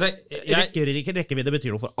utenfor. Altså, rekkevidde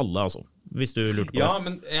betyr noe for alle, altså, hvis du lurte på det. Ja,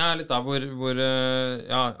 men jeg er litt der hvor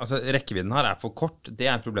altså, rekkevidden her er for kort, det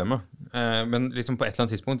er problemet. Men liksom på et eller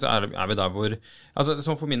annet tidspunkt så er vi der hvor, altså,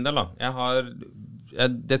 som for min del da,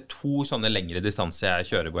 det er 2 sånne lengre distanser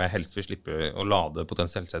jeg kjører hvor jeg helst vil slippe å lade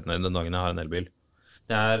potensielt den dagen jeg har en elbil.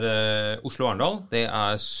 Det er Oslo-Arendal, det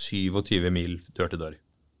er 27 mil dør til dør.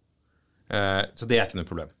 Så det er ikke noe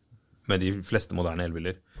problem med de fleste moderne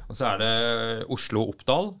elbiler. Og så er det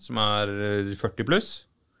Oslo-Oppdal, som er 40 pluss,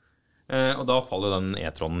 og da faller den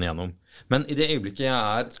e-tronen gjennom. Men i det øyeblikket jeg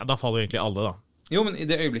er... Ja, da faller egentlig alle da. Jo, men i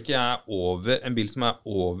det øyeblikket jeg er over en bil som er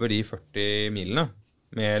over de 40 milene,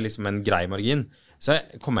 med liksom en grei margin, så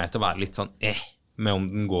kommer jeg til å være litt sånn med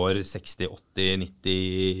om den går 60, 80,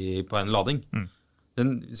 90 på en lading.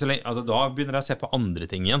 Altså, da begynner jeg å se på andre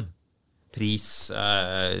ting igjen. Pris,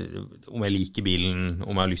 om jeg liker bilen,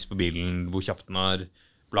 om jeg har lyst på bilen, hvor kjapt den er,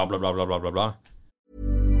 bla bla bla bla bla bla bla.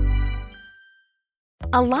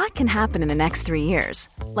 A lot can happen in the next 3 years.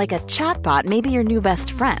 Like a chatbot may be your new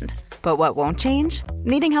best friend. But what won't change?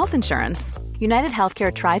 Needing health insurance. United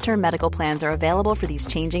Healthcare Tri-Term Medical Plans are available for these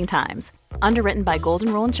changing times. Underwritten by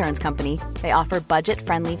Golden Rule Insurance Company, they offer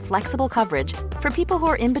budget-friendly, flexible coverage for people who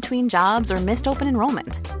are in between jobs or missed open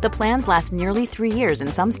enrollment. The plans last nearly 3 years in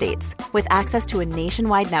some states, with access to a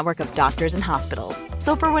nationwide network of doctors and hospitals.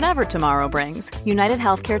 So for whatever tomorrow brings, United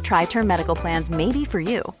Healthcare Tri-Term Medical Plans may be for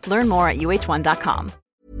you. Learn more at uh1.com.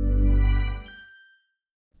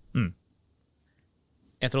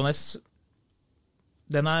 e-tron S,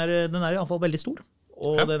 den er i alle fall veldig stor,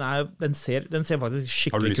 og den ser faktisk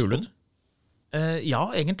skikkelig kul ut. Ja,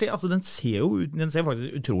 egentlig, altså den ser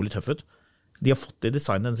faktisk utrolig tøff ut. De har fått i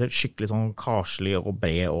design, den ser skikkelig sånn karslig og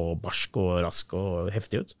bred og barsk og rask og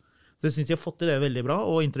heftig ut. Så jeg synes de har fått i det veldig bra,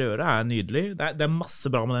 og interiøret er nydelig. Det er masse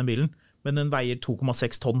bra med den bilen, men den veier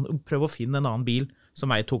 2,6 tonn. Prøv å finne en annen bil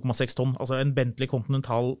som veier 2,6 tonn. Altså en Bentley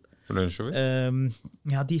Continental.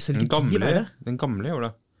 Ja, den gamle gjorde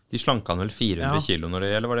det. De slanka den vel 400 kilo når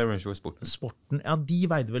det gjelder, var det Range Rover Sporten? Ja, de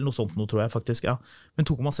veide vel noe sånt nå, tror jeg faktisk, ja. Men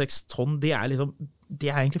 2,6 tonn, det er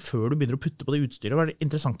egentlig før du begynner å putte på det utstyret. Det var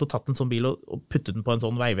interessant å tatt en sånn bil og putte den på en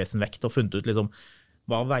sånn veivesenvekt og funnet ut liksom,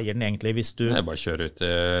 hva veier den egentlig hvis du... Det er bare å kjøre ut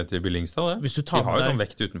til Billingstad, det. De har jo sånn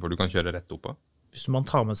vekt utenfor du kan kjøre rett opp på. Hvis man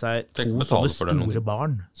tar med seg 2 sånne store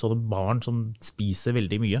barn som spiser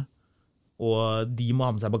veldig mye, og de må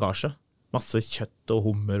ha med seg bagasje, masse kjøtt og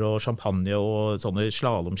hummer og champagne og sånne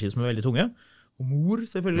slalomski som er veldig tunge. Og mor,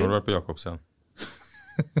 selvfølgelig. Nå har du vært på Jakobs igjen.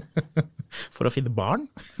 For å finne barn?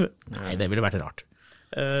 Nei, det ville vært rart.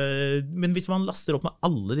 Men hvis man laster opp med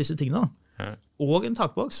alle disse tingene, og en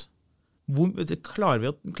takboks, klarer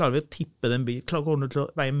vi å tippe den bilen? Klarer den til å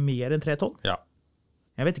veie mer enn 3 tonn? Ja.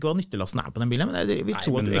 Jeg vet ikke hva nyttelasten er på den bilen, men vi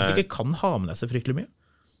tror at du egentlig ikke kan ha med deg så fryktelig mye.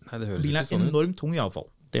 Nei, det høres bilen ikke sånn ut. Bilen er enormt tung i alle fall.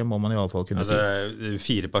 Det må man i alle fall kunne si.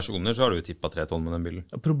 4 personer så har du jo tippet 3 tonn med den bilen.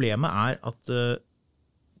 Problemet er at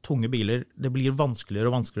tunge biler, det blir vanskeligere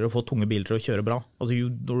og vanskeligere å få tunge biler til å kjøre bra. Altså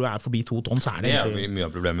når du er forbi 2 tonn, så er det egentlig... Det er mye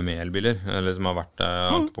av problemet med elbiler, eller som har vært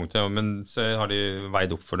ankepunktet, men så har de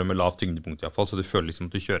veid opp for det med lavt tyngdepunkt i hvert fall, så du føler liksom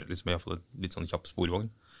at du kjører liksom i hvert fall litt sånn kjapp sporvogn.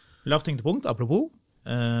 Lavt tyngdepunkt, apropos,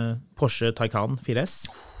 Porsche Taycan 4S.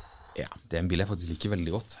 Ja. Det er en bil jeg faktisk liker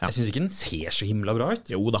veldig godt. Jeg synes ikke den ser så himla bra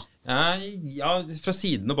ut. Jo da. Ja, fra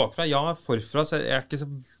siden og bakfra. Ja, forfra så jeg er ikke så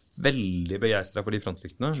veldig begeistret for de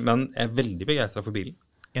frontlyktene, men jeg er veldig begeistret for bilen.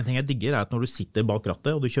 En ting jeg digger er at når du sitter bak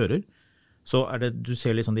rattet og du kjører, så er det, du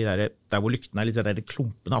ser liksom de der hvor lyktene er litt der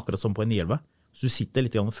klumpene, akkurat som på en 911. Så du sitter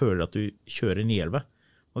litt og føler at du kjører 911.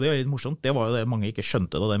 Og det er litt morsomt, det var jo det mange ikke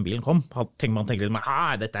skjønte da den bilen kom. Man tenkte litt,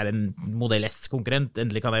 dette er en Model S-konkurrent,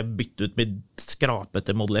 endelig kan jeg bytte ut med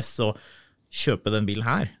skrapete Model S og kjøpe den bilen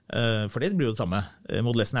her. For det blir jo det samme.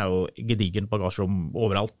 Model S er jo gedigen bagasjerom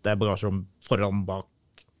overalt, det er bagasjerom foran, bak.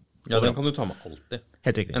 Ja, den kan du ta med alltid.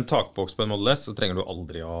 Helt riktig. En takboks på en Model S, så trenger du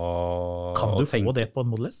aldri å Kan du få det på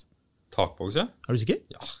en Model S? Takboks, ja. Er du sikker?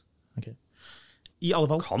 Ja. Ok. I alle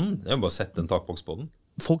fall. Kan, jeg må bare sette en takboks på den.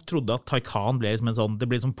 Folk trodde at Taycan ble liksom en sånn, det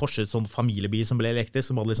ble som Porsche, sånn familiebil som ble elektrisk,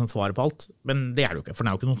 som hadde liksom svaret på alt. Men det er det jo ikke, for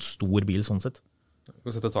den er jo ikke noen stor bil sånn sett. Du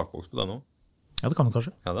kan sette takboks på den også. Ja, det kan du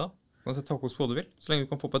kanskje. Ja da, du kan sette takboks på hva du vil. Så lenge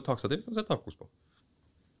du kan få på et takstativ, kan du sette takboks på.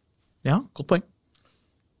 Ja, godt poeng.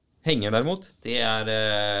 Henger derimot, det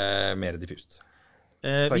er mer diffust.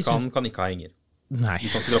 Taycan kan ikke ha henger. Nei.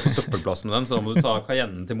 Du kan ikke dra på søppelplass med den, så da må du ta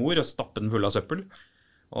Cayennen til mor og stappe den full av søppel.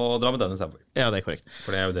 Og dra med den i stedet for. Ja, det er korrekt.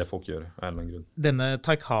 For det er jo det folk gjør, av en eller annen grunn. Denne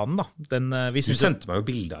Taycanen da, Du sendte meg jo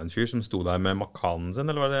bilde av en fyr som sto der med Macanen sin,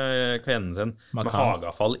 eller var det Cayennen sin, med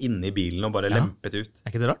hagavfall inne i bilen og bare lempet ut.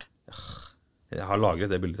 Er ikke det rart? Jeg har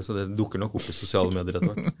lagret det bildet, så det dukker nok opp i sosiale medier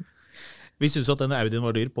etter hvert. Vi synes jo at denne Audien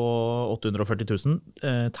var dyr på 840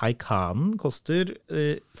 000. Taycanen koster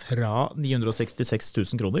fra 966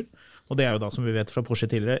 000 kroner. Og det er jo da, som vi vet fra Porsche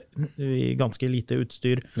tidligere, ganske lite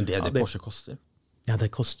utstyr. Men det er det Porsche koster. Ja, det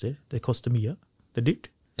koster mye. Det er dyrt.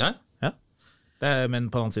 Ja. Men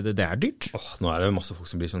på den annen side, det er dyrt. Nå er det jo masse folk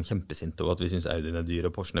som blir sånn kjempesinte over at vi synes Audien er dyr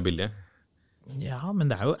og Porschen er billig. Ja, men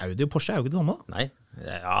det er jo Audi og Porsche er jo ikke det samme. Nei,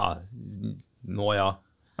 ja.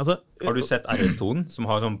 Altså, har du sett RS2-en, som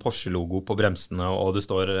har sånn Porsche-logo på bremsene, og det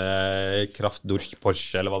står Kraft Durch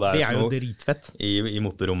Porsche, eller hva det er? Det er jo dritfett. I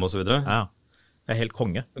motorrom og så videre. Ja, det er helt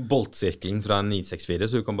konge. Boltsirkelen fra en 964,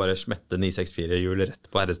 så du kan bare smette 964-hjulet rett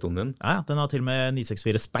på RS2-en din. Ja, den har til og med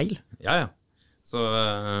 964-speil. Ja. Så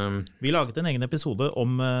vi laget en egen episode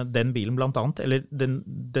om den bilen blant annet, eller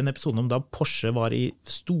den episoden om da Porsche var i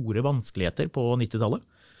store vanskeligheter på 90-tallet.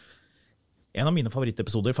 En av mine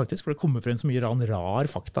favorittepisoder faktisk, for det kommer frem så mye rar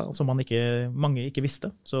fakta som mange ikke visste.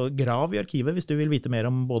 Så grav i arkivet hvis du vil vite mer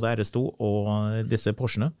om både RS2 og disse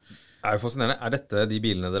Porschene. Det er jo fascinerende. Er dette de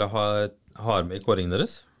bilene dere har med i kåringen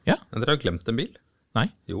deres? Ja. Men dere har glemt en bil? Nei.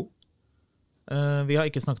 Jo. Vi har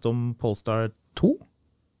ikke snakket om Polestar 2.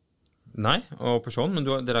 Nei, og Peugeot, men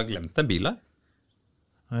dere har glemt en bil her.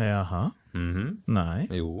 Jaha. Nei.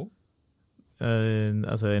 Jo.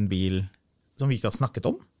 Altså en bil som vi ikke har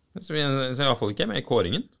snakket om? Så i hvert fall ikke med i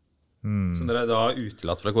kåringen. Så dere er da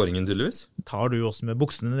utelatt fra kåringen tydeligvis? Tar du også med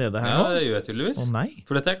buksene nede her nå? Ja, det gjør jeg tydeligvis. Å nei.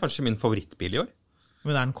 For dette er kanskje min favorittbil i år.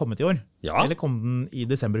 Men er den kommet i år? Ja. Eller kom den i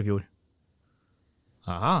desember i fjor?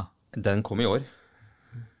 Aha. Den kom i år.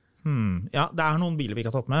 Ja, det er noen biler vi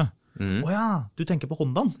ikke har tatt med. Åja, du tenker på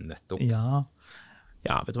Hondaen? Nettopp. Ja,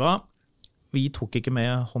 vet du hva? Vi tok ikke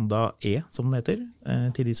med Honda E, som den heter,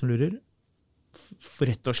 til de som lurer.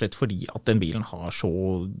 Rett og slett fordi at den bilen har så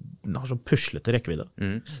puslete rekkevidde.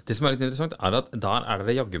 Det som er litt interessant er at der er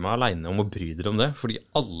dere jaggu meg alene om å bry dere om det, fordi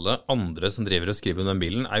alle andre som driver og skriver om den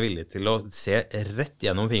bilen er villige til å se rett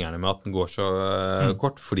gjennom fingrene med at den går så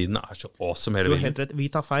kort, fordi den er så awesome hele bilen. Du bilen. har helt rett, vi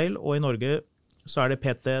tar feil, og i Norge så er det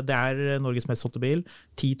PT, det er Norges mest solgte bil,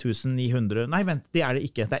 10.900, nei vent, det er det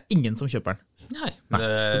ikke, det er ingen som kjøper den. Nei.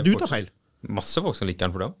 Så du tar feil. Masse folk som liker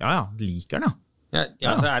den for det. Ja, liker den, ja.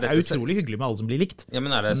 Altså det er utrolig hyggelig med alle som blir likt. Ja,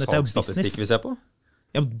 men er det salgsstatistikk vi ser på?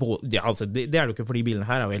 Ja, altså, det er det jo ikke, fordi bilene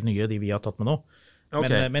her er jo helt nye, de vi har tatt med nå.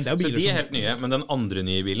 Okay. Men det er jo biler så de er helt nye, men den andre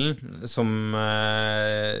nye bilen som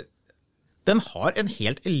Den har en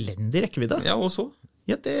helt elendig rekkevidde. Ja, og så?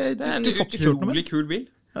 Ja, det er en utrolig kul bil.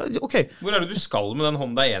 Ja, okay. Hvor er det du skal med den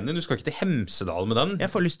Honda 1? Du skal ikke til Hemsedal med den.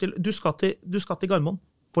 Jeg får lyst til, du skal til Gardermoen.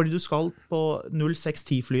 Fordi du skal på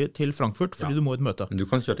 0610-flyet til Frankfurt, fordi du må et møte. Men du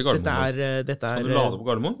kan kjøre til Gardermoen. Dette er kan du lade på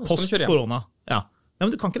Gardermoen? Post-korona. Ja,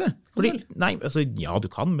 men du kan ikke det. Fordi, nei, altså, ja, du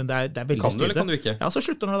kan, men det er veldig styrte. Kan du, eller kan du ikke? Ja, så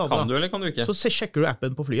slutter den å lade. Kan du, eller kan du ikke? Så sjekker du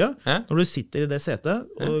appen på flyet. Når du sitter i det setet,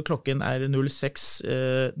 og klokken er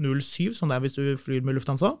 06.07, sånn det er hvis du flyr med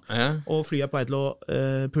Lufthansa, og flyet er på vei til å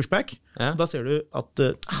pushback, og da ser du at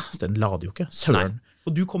den lader jo ikke. Søren.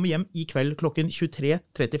 Og du kommer hjem i kveld klokken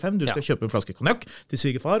 23.35. Du skal kjøpe en flaske konjakk til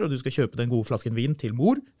svigerfar, og du skal kjøpe den gode flasken vin til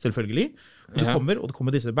mor, selvfølgelig. Og det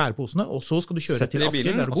kommer disse bæreposene, og så skal du kjøre til Asker,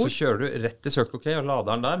 bilen, der du bor. Og så kjører du rett til Circle K og lader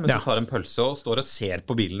den der, mens du tar en pølse og står og ser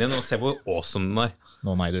på bilen din og ser hvor awesome den er.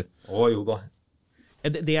 Nå, nei, du. Å, jo da.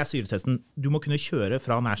 Det er syretesten. Du må kunne kjøre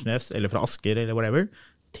fra Nærsnes eller fra Asker eller whatever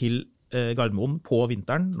til Gardermoen på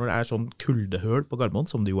vinteren, når det er sånn kuldehøl på Gardermoen,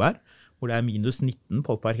 som det jo er, hvor det er minus 19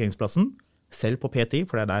 på parkeringsplassen, selv på P10,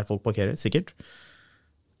 for det er der folk parkerer, sikkert.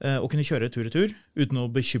 Og kunne kjøre tur-retur uten å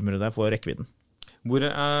bekymre deg for rekkevidden. Hvor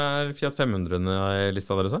er Fiat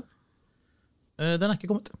 500-lista deres? Den er ikke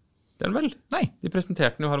kommet. Det er den vel? Nei. De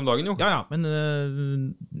presenterte den jo her om dagen, jo. Ja, men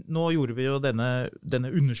nå gjorde vi jo denne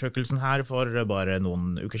undersøkelsen her for bare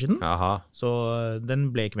noen uker siden, Jaha. så den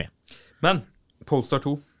ble ikke med. Men, Polestar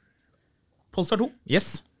 2. Polestar 2, yes.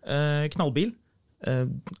 Knallbil.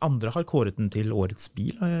 Andre har kåret den til årets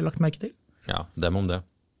bil, har jeg lagt merke til. Ja, dem om det.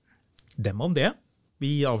 Dem om det.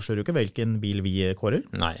 Vi avslører jo ikke hvilken bil vi kårer.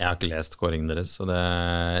 Nei, jeg har ikke lest kåringen deres, så det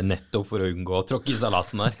er nettopp for å unngå å tråkke i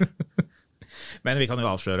salaten her. Men vi kan jo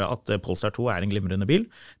avsløre at Polestar 2 er en glimrende bil.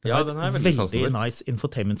 Den Ja, den er veldig sansen veldig for. nice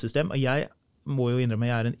infotainment-system, og jeg må jo innrømme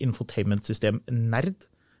jeg er en infotainment-system-nerd.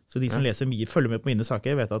 Så de som leser mye, følger med på mine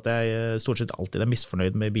saker, vet at jeg stort sett alltid er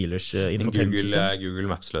misfornøyd med bilers infotainment-system.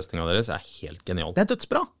 Google Maps-løsninga deres er helt genial. Det er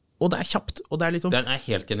dødsbra, og det er kjapt, og det er liksom... Den er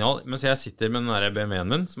helt genial, mens jeg sitter med den der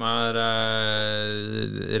BMW-en min, som er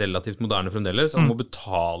relativt moderne fremdeles, og må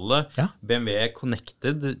betale Ja. BMW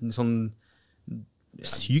Connected sånn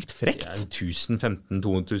Sykt frekt.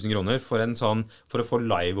 1000-15-2000 kroner for å få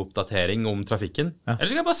live-oppdatering om trafikken. Ja. Eller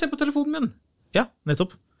så kan jeg bare se på telefonen min. Ja,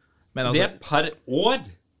 nettopp. Men Det altså, er per år.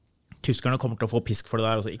 tyskerne kommer til å få pisk for det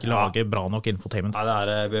der, altså ikke lage bra nok infotainment. Ja,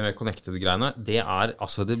 det er BMW Connected-greiene. Det er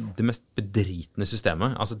altså det mest bedritne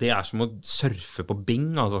systemet. Altså, det er som å surfe på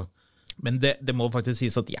Bing, altså. Men det må faktisk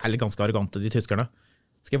sies at de er litt ganske arrogante, de tyskerne.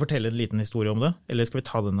 Skal jeg fortelle en liten historie om det, eller skal vi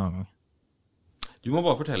ta den en annen gang? Du må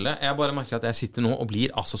bare fortelle. Jeg bare merker at jeg sitter nå og blir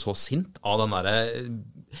altså så sint av den derre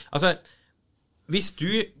Altså, hvis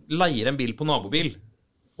du leier en bil på nabobil,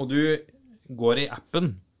 og du går i appen,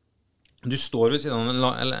 du står ved siden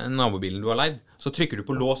av nabobilen du har leid, så trykker du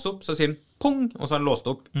på lås opp, så sier den pong, og så er den låst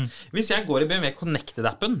opp. Hvis jeg går i BMW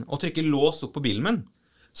Connected-appen og trykker lås opp på bilen min,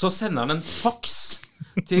 så sender den en fax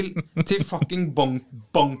til fucking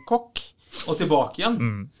Bangkok og tilbake igjen.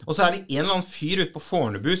 Og så er det en eller annen fyr ute på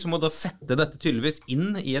Fornebu som må da sette dette tydeligvis inn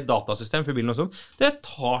i et datasystem for bilen også. Det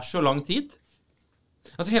tar så lang tid.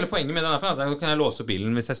 Altså hele poenget med den appen er at da kan jeg låse opp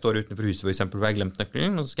bilen hvis jeg står utenfor huset for eksempel, hvor jeg har glemt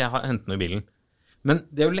nøkkelen, og så skal jeg hente noe i bilen. Men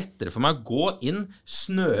det er jo lettere for meg å gå inn,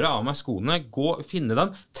 snøre av meg skoene, finne den,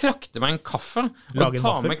 trakte meg en kaffe, og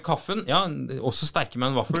ta med kaffen, ja, også sterke meg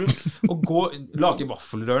en vaffel, og lage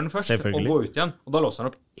vaffelrøren først, og gå ut igjen. Og da låser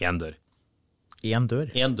den opp én dør. En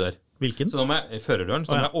dør. Hvilken? Så da må jeg førerdøren, så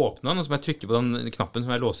da må jeg åpne den, og så må jeg trykke på den knappen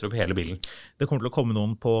som jeg låser opp hele bilen. Det kommer til å komme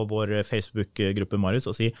noen på vår Facebook-gruppe, Marius,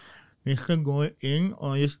 og si vi skal gå inn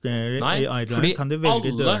og justere i iDrive. Kan du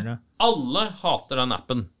velge dørene? Alle hater den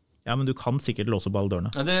appen. Ja, men du kan sikkert låse opp alle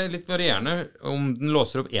dørene. Ja, det er litt varierende om den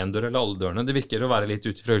låser opp en dør eller alle dørene. Det virker å være litt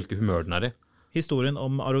ut fra hvilke humør den er i. Historien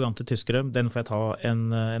om arrogante tyskere, den får jeg ta en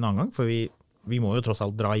annen gang, for vi må jo tross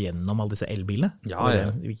alt dra gjennom alle disse elbilene. Ja.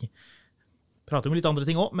 Vi prater om litt andre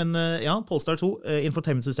ting også, men ja, Polestar 2,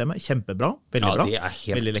 infotainment-systemet, kjempebra, veldig bra. Ja, det er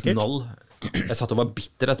helt knall. Jeg satt og var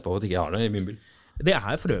bitter etterpå at jeg ikke har det i min bil. Det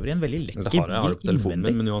er for øvrig en veldig lekker bil. Jeg har det på telefonen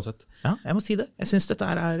min, men uansett. Ja, jeg må si det. Jeg synes dette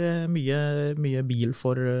er mye bil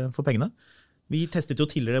for pengene. Vi testet jo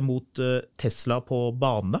tidligere mot Tesla på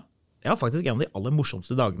banene. Jeg har faktisk en av de aller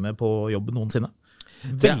morsomste dagene på jobb noensinne.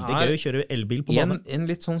 Veldig gøy å kjøre elbil på bane. En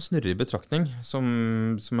litt sånn snurrig betraktning som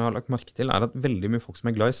jeg har lagt merke til, er at veldig mye folk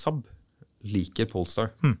som er glad i Saab, liker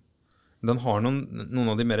Polestar. Den har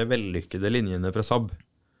noen av de mer vellykkede linjene fra Saab,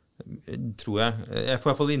 tror jeg. Jeg får i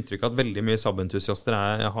hvert fall inntrykk av at veldig mye Saab-entusiaster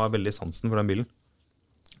har veldig sansen for den bilen.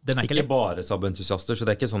 Den er ikke bare Saab-entusiaster, så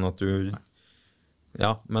det er ikke sånn at du...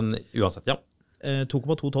 Ja, men uansett, ja.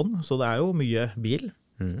 2,2 tonn, så det er jo mye bil.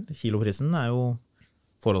 Kiloprisen er jo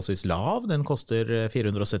forholdsvis lav. Den koster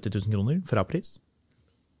 470 000 kroner fra pris.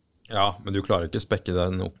 Ja, men du klarer ikke å spekke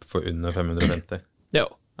den opp for under 550. Ja.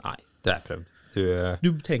 Nei, det er prøvd. Du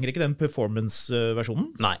trenger ikke den performance-versjonen?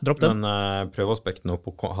 Nei, dropp den. Men prøv å spekke den opp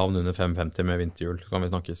og havne under 550 med vinterhjul, så kan vi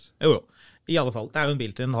snakkes. Jo, i alle fall. Det er jo en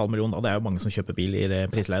bil til 500 000, og det er jo mange som kjøper bil i det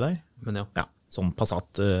prisleie der. Men ja. Ja, sånn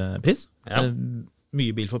Passat-pris. Ja.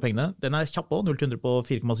 Mye bil for pengene. Den er kjapp også, 0-100 på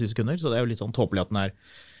 4,7 sekunder, så det er jo litt sånn tåpelig at den er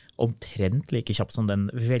omtrent like kjapp som den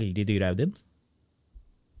veldig dyre Audien.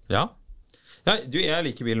 Ja. Ja, jeg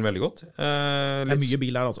liker bilen veldig godt. Det er mye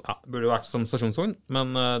bil her, altså. Ja, burde jo vært som stasjonsvogn,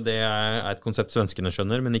 men det er et konsept svenskene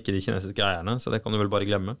skjønner, men ikke de kinesiske eierne, så det kan du vel bare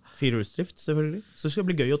glemme. Firehjulsdrift, selvfølgelig. Så det skal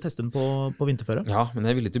bli gøy å teste den på vinterføre. Ja, men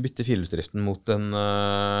jeg er villig til å bytte firehjulsdriften mot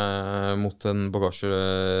en bagasje,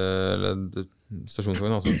 eller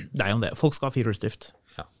stasjonsvogn, altså. Det er jo det. Folk skal ha firehjulsdrift.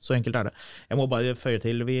 Ja. Så enkelt er det. Jeg må bare føye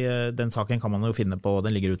til, den saken kan man jo finne på,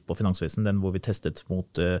 den ligger ute på Finansvisen, den hvor vi testet mot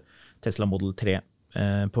Tesla Model 3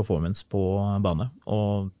 performance på bane,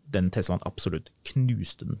 og den Teslaen absolutt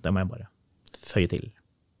knuste den. Det må jeg bare føye til.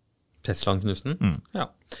 Teslaen knuste den? Ja.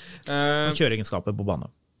 Kjøreegenskapet på bane.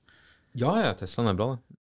 Ja, Teslaen er bra, det.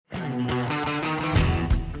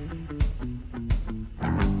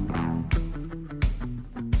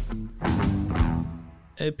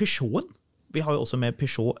 Peugeoten. Vi har jo også med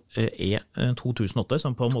Peugeot E2008,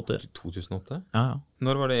 som på en måte... 2008? Ja.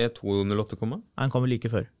 Når var det E208 kom? Den kom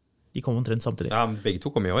like før. De kom omtrent samtidig. Ja, begge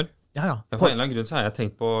to kom i år. Ja. For en eller annen grunn så har jeg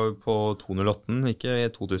tenkt på 208, ikke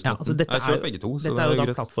 2008. Ja, altså jeg kjøper begge to. Dette er jo da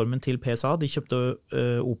plattformen til PSA. De kjøpte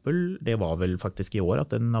Opel, det var vel faktisk i år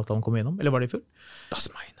at den avtalen kom gjennom, eller var det i fjor? Das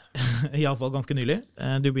meine. I alle fall ganske nylig.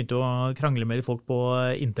 Du begynte å krangle med folk på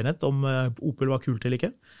internett om Opel var kult eller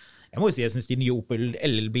ikke. Jeg må jo si, jeg synes de nye Opel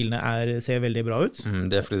LL-bilene ser veldig bra ut.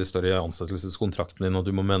 Det er fordi det står i ansettelseskontrakten din, og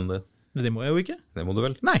du må mene det. Men det må jeg jo ikke. Det må du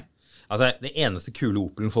vel? Nei. Altså, det eneste kule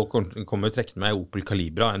Opelen folk kommer trekkende med er Opel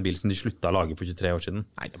Calibra, en bil som de sluttet å lage for 23 år siden.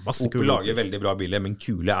 Nei, det er masse Opel kule. lager veldig bra biler, men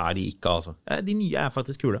kule er de ikke, altså. De nye er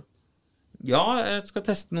faktisk kule. Ja, jeg skal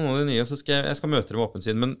teste noen av de nye, så jeg skal møte dem på åpen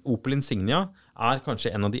siden, men Opel Insignia er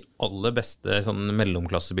kanskje en av de aller beste sånn,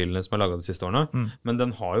 mellomklassebilene som er laget de siste årene, men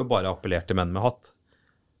den har jo bare appellert til menn med hatt.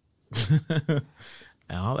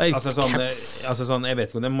 Ja, altså sånn, jeg vet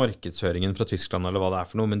ikke om det er markedsføringen fra Tyskland eller hva det er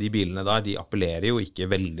for noe, men de bilene der, de appellerer jo ikke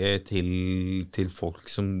veldig til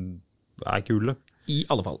folk som er kule. I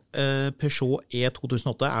alle fall. Peugeot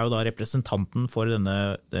E2008 er jo da representanten for denne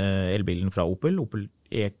elbilen fra Opel. Opel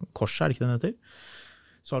E-Corsa, er det ikke den heter?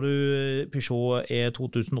 Så har du Peugeot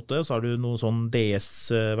E2008, så har du noen sånn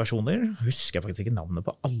DS-versjoner. Husker jeg faktisk ikke navnet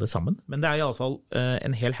på alle sammen. Men det er i alle fall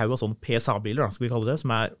en hel haug av sånne PSA-biler, skal vi kalle det,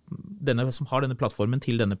 som har denne plattformen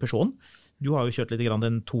til denne Peugeoten. Du har jo kjørt litt grann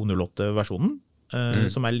den 208-versjonen,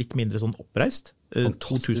 som er litt mindre sånn oppreist.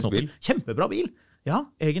 Fantastisk bil. Kjempebra bil! Ja,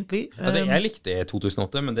 egentlig. Altså, jeg likte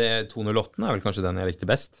 2008, men 208 er vel kanskje den jeg likte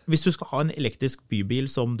best. Hvis du skal ha en elektrisk bybil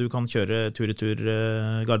som du kan kjøre tur-i-tur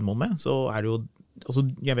Gardermoen med, så er det jo, altså,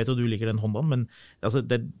 jeg vet jo du liker den Hondaen, men altså,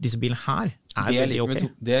 disse bilene her er veldig ok.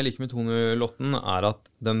 Det jeg liker med 208 er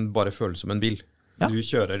at den bare føles som en bil. Ja. Du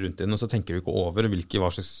kjører rundt i den, og så tenker du ikke over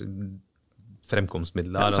hva slags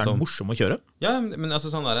fremkomstmiddel det er. Så er den morsom å kjøre. Ja, men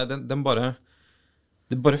altså sånn er det.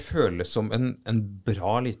 Det bare føles som en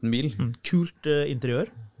bra liten bil. Kult interiør.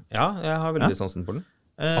 Ja, jeg har veldig sansen på den.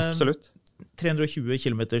 Absolutt. 320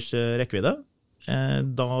 kilometers rekkevidde.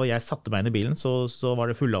 Da jeg satte meg inn i bilen, så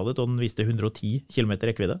var det fulladet, og den viste 110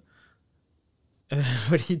 kilometer rekkevidde.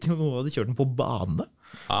 Fordi noen hadde kjørt den på bane.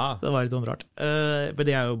 Så det var litt sånn rart. For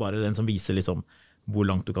det er jo bare den som viser liksom, hvor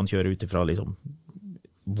langt du kan kjøre ut ifra liksom,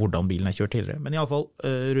 hvordan bilen er kjørt tidligere. Men i alle fall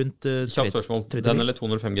rundt... Kjapt spørsmål. Den eller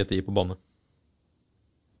 205 GTI på bane?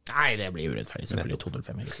 Nei, det blir urettferdig, selvfølgelig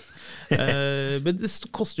 205. Men det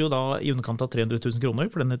koster jo da i underkant av 300 000 kroner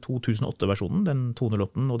for denne 2008-versjonen, den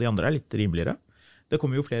 208 og de andre er litt rimeligere. Det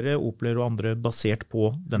kommer jo flere Opeler og andre basert på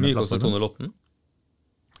denne plattformen. Mye koster 208?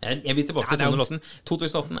 Jeg vil tilbake til 208.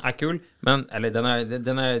 2008 er kul, men, eller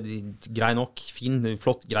den er grei nok, fin,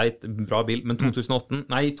 flott, greit, bra bil, men 2008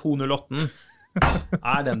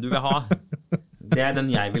 er den du vil ha. Det er den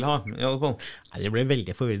jeg vil ha, i alle fall. Nei, det ble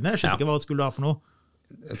veldig forvirrende. Jeg skjønner ikke hva du skulle ha for noe.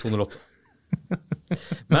 208.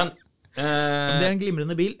 Men det er en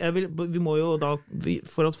glimrende bil. Vi må jo da,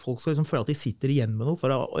 for at folk skal liksom føle at de sitter igjen med noe,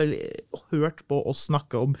 for å ha hørt på oss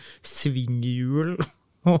snakke om svinghjul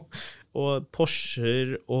og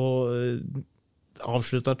Porscher og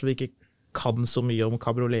avsluttet at vi ikke kan så mye om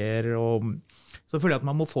kabrioleter, så føler jeg at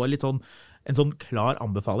man må få en sånn klar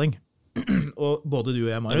anbefaling. Og både du og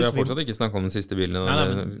jeg, Marius, vi har fortsatt ikke snakket om den siste bilen.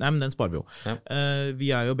 Nei, men den sparer vi jo. Ja.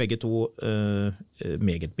 Vi er jo begge to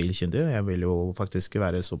meget bilkyndige. Jeg vil jo faktisk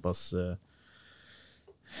være såpass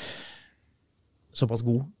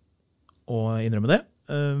god å innrømme det.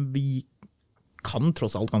 Vi kan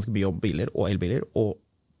tross alt ganske mye om biler og elbiler, og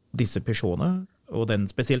disse Peugeotene, og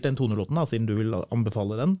spesielt den 208, siden du vil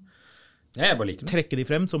anbefale den, jeg bare liker den. Trekke de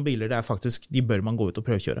frem som biler, de bør man gå ut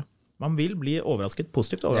og prøvekjøre. Man vil bli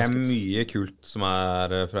positivt overrasket. Det er mye kult som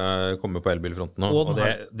kommer på elbilfronten nå, og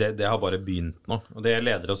det har bare begynt nå. Og det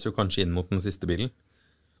leder oss jo kanskje inn mot den siste bilen.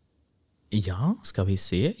 Ja, skal vi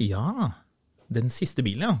se. Ja, den siste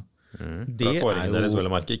bilen, ja. Det er jo... Deres vel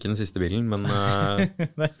å merke, ikke den siste bilen, men...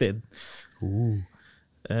 Nei,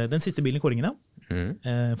 den siste bilen i kåringen, ja.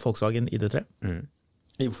 Volkswagen ID3.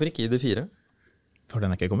 Hvorfor ikke ID4? For den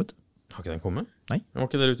er ikke kommet. Har ikke den kommet? Nei. Var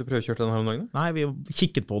ikke dere ute og prøvekjørte den her om dagen? Nei, vi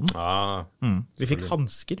kikket på den. Vi fikk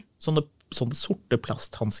handsker, sånne sorte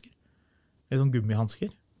plasthandsker. Litt sånn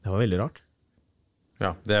gummihansker. Det var veldig rart.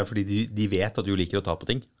 Ja, det fordi de vet at du liker å ta på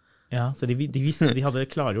ting. Ja, så de visste, de hadde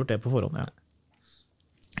klargjort det på forhånd, ja.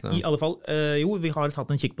 I alle fall, vi har tatt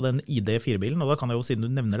en kikk på den ID4-bilen, og da kan jeg jo, siden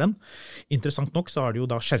du nevner den, interessant nok så har de jo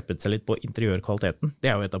da skjerpet seg litt på interiørkvaliteten. Det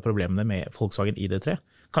er jo et av problemene med Volkswagen ID3.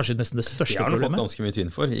 Kanskje nesten det største problemet. Det har fått ganske mye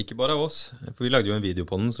tynn for, ikke bare av oss. For vi lagde jo en video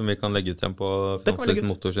på den som vi kan legge ut igjen på Finanslesen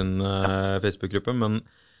Motor sin Facebook-gruppe, men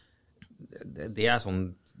det er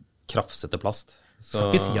sånn krafsete plast. Så...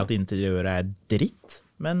 Skal ikke si at interiøret er dritt,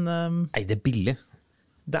 men... Nei, det er billig.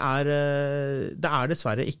 Det er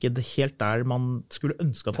dessverre ikke helt der man skulle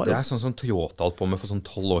ønske at det var. Det er sånn som Toyota holdt på med for sånn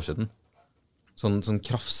 12 år siden. Sånn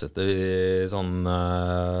krafsete sånn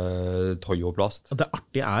Toyo-plast. Det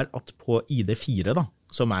artige er at på ID4 da,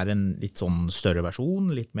 som er en litt sånn større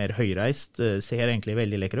versjon, litt mer høyreist, ser egentlig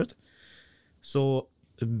veldig lekker ut, så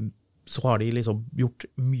har de liksom gjort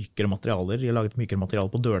mykere materialer, de har laget mykere material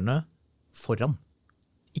på dørene foran,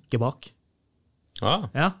 ikke bak. Ja,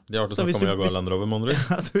 de har vært å snakke om Jaguar Land Rover, med andre.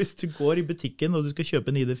 Ja, så hvis du går i butikken og du skal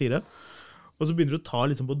kjøpe en ID4, og så begynner du å ta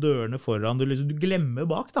liksom på dørene foran, du glemmer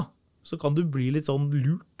bak da, så kan du bli litt sånn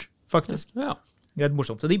lurt, faktisk. Ja. Det er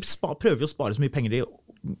morsomt. Så de prøver jo å spare så mye penger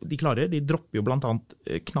de klarer. De dropper jo blant annet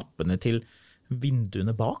knappene til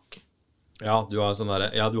vinduene bak. Ja, du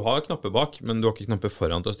har knapper bak, men du har ikke knapper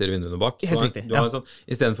foran til å styre vinduene bak. Helt riktig, du har sånn,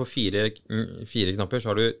 i stedet for fire knapper, så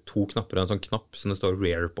har du 2 knapper og en sånn knapp som det står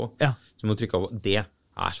rear på. Ja. Så du må trykke av. Det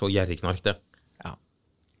er så gjerrigknark, det. Ja.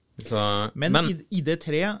 Så, men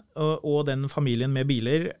ID3 og den familien med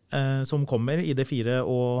biler som kommer, ID4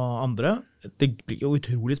 og andre, det blir jo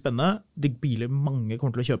utrolig spennende. De biler mange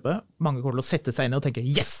kommer til å kjøpe, mange kommer til å sette seg inn og tenke,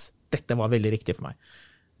 yes, dette var veldig riktig for meg.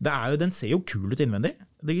 Den ser jo kul ut innvendig.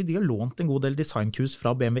 De har lånt en god del designkus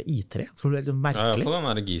fra BMW i3. Jeg tror det er litt merkelig. Ja, i hvert fall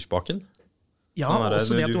den der girspaken. Ja,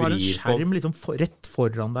 også det at du har en skjerm liksom rett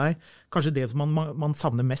foran deg. Kanskje det som man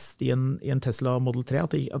savner mest i en Tesla Model 3,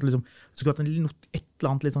 at liksom, du skulle hatt et eller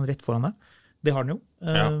annet litt sånn rett foran deg. Det har den jo.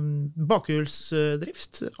 Ja.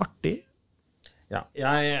 Bakhjulsdrift, artig. Ja,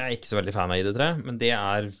 jeg er ikke så veldig fan av ID3, men det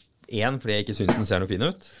er fordi jeg ikke synes den ser noe fin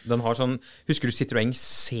ut. Den har sånn, husker du Citroën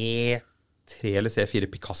C3 eller C4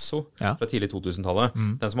 Picasso fra tidlig 2000-tallet.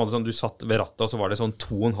 Den som hadde sånn, du satt ved rattet, og så var det sånn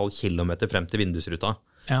 2,5 kilometer frem til vindusruta.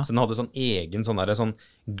 Ja. Så den hadde sånn egen sånn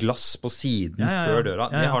glass på siden før døra.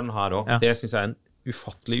 Det har den her også. Det synes jeg er en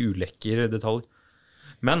ufattelig ulekker detalj.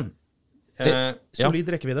 Men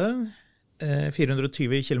solid rekkevidde,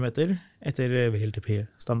 420 kilometer etter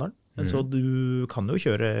VLTP-standard. Så du kan jo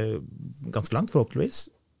kjøre ganske langt, forhåpentligvis.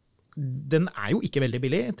 Den er jo ikke veldig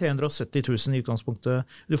billig, 370 000 i utgangspunktet.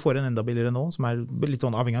 Du får en enda billigere nå, som er litt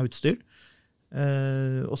sånn avhengig av utstyr.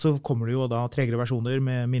 Og så kommer det jo da tregere versjoner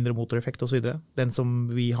med mindre motoreffekt og så videre. Den som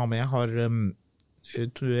vi har med har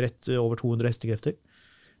rett over 200 hestekrefter.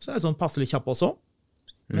 Så det er sånn passelig kjapp også.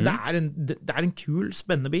 Men det er en kul,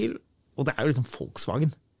 spennende bil, og det er jo liksom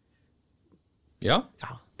Volkswagen. Ja.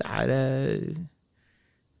 Ja, det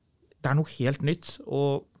er noe helt nytt,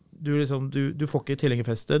 og du får ikke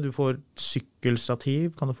tilhengerfeste, du får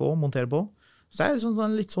sykkelstativ, kan du få, montere på. Så det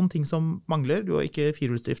er litt sånn ting som mangler. Du har ikke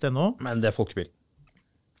firehjulsdrift ennå. Men det er folkebil.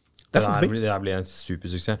 Det blir en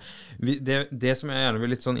supersuksess. Det som jeg gjerne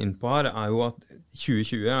vil litt sånn inn på her, er jo at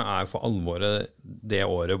 2020 er for alvoret det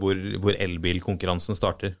året hvor elbilkonkurransen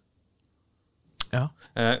starter. Ja.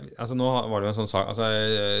 Altså nå var det jo en sånn sak,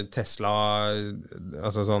 Tesla,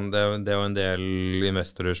 det er jo en del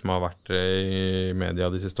investorer som har vært i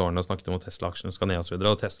media de siste årene og snakket om at Tesla-aksjene skal ned og så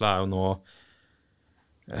videre, og Tesla er jo nå,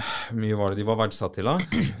 mye var det de var verdsatt til da?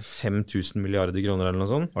 5.000 milliarder kroner eller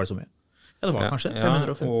noe sånt. Var det så mye? Ja, det var kanskje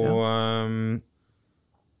 550.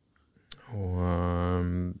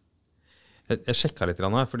 Jeg sjekket litt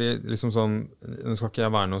her, fordi liksom sånn, nå skal ikke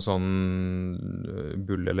jeg være noe sånn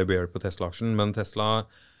bull eller bear på Tesla-aksjen, men Tesla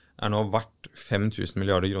er nå verdt 5.000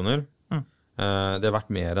 milliarder kroner. Det er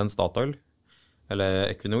verdt mer enn Statoil, eller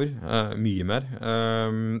Equinor, mye mer.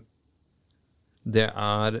 Det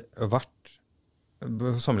er verdt,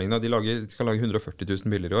 sammenlignet, de skal lage 140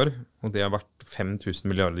 000 biler i år, og det er verdt 5.000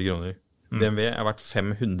 milliarder kroner. BMW er verdt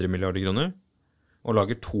 500 milliarder kroner, og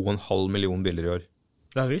lager 2,5 millioner biler i år.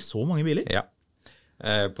 Lager de så mange biler? Ja,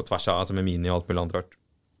 på tvers av, med Mini og alt mulig annet rart.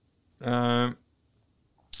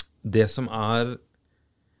 Det som er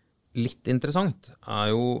litt interessant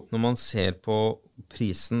er jo, når man ser på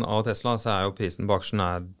prisen av Tesla, så er jo prisen på aksjen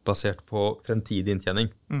basert på fremtidig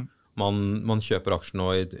inntjening. Man kjøper aksjen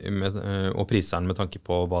og priser den med tanke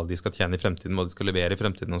på hva de skal tjene i fremtiden, hva de skal levere i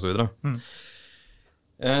fremtiden og så videre.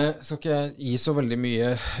 Skal ikke gi så veldig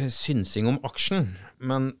mye synsing om aksjen,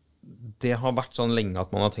 men det har vært sånn lenge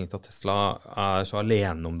at man har tenkt at Tesla er så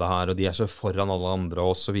alene om det her, og de er så foran alle andre,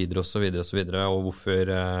 og så videre, og så videre, og så videre, og hvorfor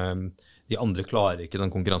de andre klarer ikke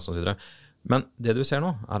den konkurransen og så videre. Men det du ser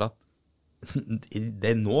nå, er at det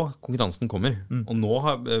er nå konkurransen kommer, og nå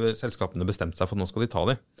har selskapene bestemt seg for at nå skal de ta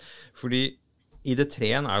det. Fordi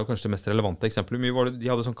ID3-en er jo kanskje det mest relevante eksempelet. De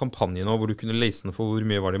hadde sånn kampanje nå hvor du kunne lese den for hvor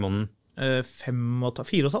mye var det i måneden?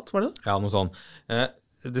 4,5 var det? Ja, noe sånn.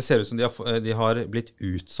 Det ser ut som de har blitt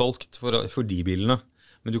utsolgt for de bilene.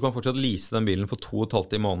 Men du kan fortsatt lease den bilen for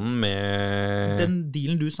 2,5 i måneden med... Den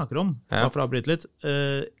dealen du snakker om, bare for å avbryte litt,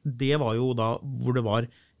 det var jo da hvor det var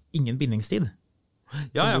ingen bindingstid.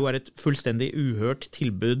 Ja. Som jo er et fullstendig uhørt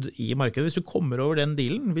tilbud i markedet. Hvis du kommer over den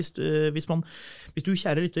dealen, hvis du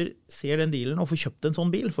kjære lytter ser den dealen og får kjøpt en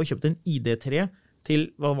sånn bil, får kjøpt en ID3 til,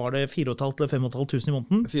 hva var det, 4,5 eller 5,5 i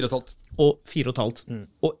måneden? 4,5. Og 4,5.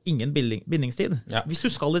 Og ingen bindingstid. Ja. Hvis du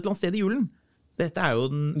skal et eller annet sted i julen, dette er jo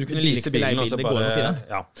den billigste leiebilen det går an å finne.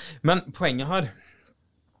 Ja. Men poenget her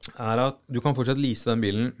er at du kan fortsatt lease den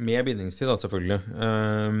bilen med bindingstid, da,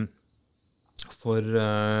 selvfølgelig. For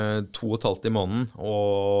 2,5 i måneden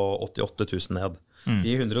og 88 000 ned.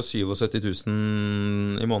 De 177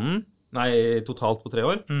 000 i måneden, nei, totalt på 3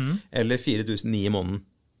 år, eller 4 009 i måneden.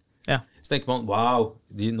 Ja. Så tenker man, wow,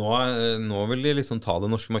 nå vil de liksom ta det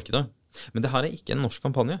norske markedet. Men det her er ikke en norsk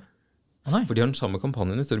kampanje. For de har den samme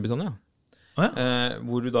kampanjen i Storbritannia.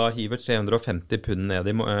 Hvor du da hiver 350 pund ned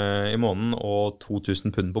i måneden og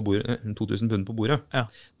 2000 pund på bordet. Ja.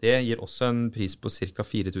 Det gir også en pris på ca.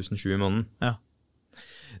 4007 i måneden. Ja.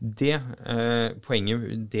 Poenget,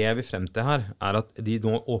 det jeg vil frem til her, er at de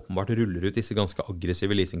nå åpenbart ruller ut disse ganske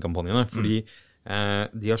aggressive leasingkampanjene, fordi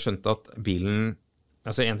de har skjønt at bilen,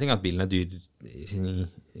 altså en ting er at bilen er dyr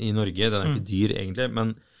i Norge, den er ikke dyr egentlig,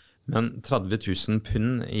 men 30 000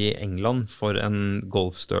 pund i England for en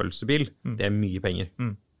golfstørrelsebil, det er mye penger.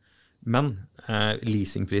 Men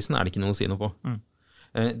leasingprisen er det ikke noe å si noe på.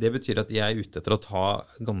 Det betyr at de er ute etter å ta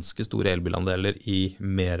ganske store elbilandeler i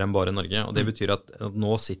mer enn bare Norge. Og det betyr at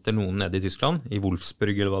nå sitter noen nede i Tyskland, i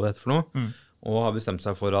Wolfsburg eller hva det heter for noe, og har bestemt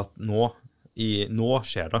seg for at nå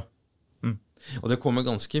skjer det. Og det kommer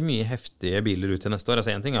ganske mye heftige biler ut til neste år.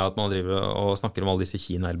 Altså en ting er at man driver og snakker om alle disse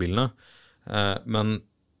Kina-elbilene, men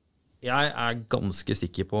jeg er ganske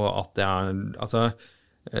sikker på at det er, altså,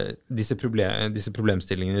 disse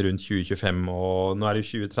problemstillingene rundt 2025, og nå er det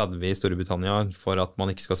 2030 i Storbritannia for at man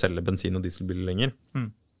ikke skal selge bensin- og dieselbiler lenger.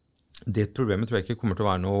 Det problemet tror jeg ikke kommer til å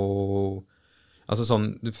være noe, altså sånn,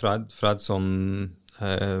 fra et sånn,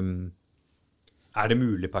 er det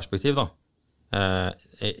mulig perspektiv da?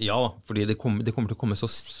 Ja, fordi det kommer til å komme så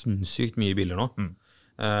sinnssykt mye biler nå.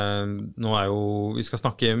 Nå er jo, vi skal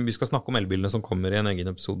snakke om elbilene som kommer i en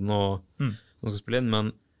egen episode nå skal spille inn,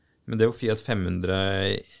 men det er jo Fiat 500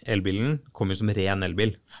 elbilen kommer som ren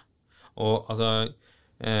elbil. Og altså,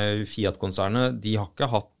 Fiat-konsernet, de har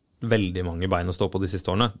ikke hatt veldig mange bein å stå på de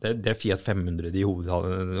siste årene. Det er Fiat 500 de i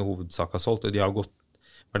hovedsak har solgt, og de har gått,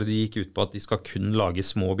 hva er det de gikk ut på, at de skal kun lage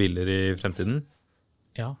små biler i fremtiden?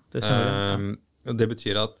 Ja, det stemmer. Og det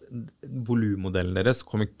betyr at volummodellen deres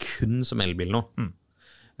kommer kun som elbil nå.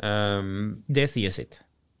 Det sier sitt.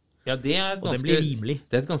 Ja, det blir rimelig.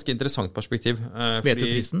 Det er et ganske interessant perspektiv. Vet du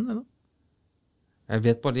prisen? Eller? Jeg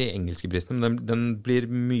vet bare de engelske prisene, men den blir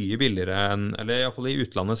mye billigere enn, eller i hvert fall i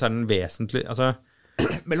utlandet så er den vesentlig, altså...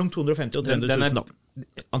 Mellom 250 og 300 000 da,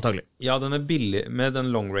 antagelig. Ja, den er billig med den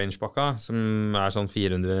long range-pakka, som er sånn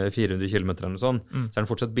 400 km eller noe sånt, så er den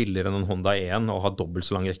fortsatt billigere enn en Honda 1 og har dobbelt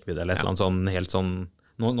så lang rekkevidde, eller et eller annet sånn, helt sånn,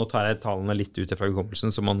 nå tar jeg tallene litt ut fra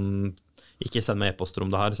hukommelsen, så man ikke sender meg e-poster om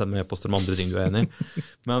det her, sender meg e-poster om andre ting du er enig i.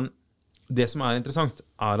 Men det som er interessant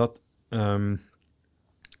er at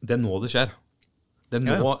det er nå det skjer. Det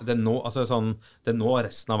er nå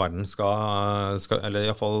resten av verden skal, eller i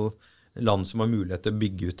hvert fall land som har mulighet til å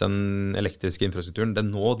bygge ut den elektriske infrastrukturen, det er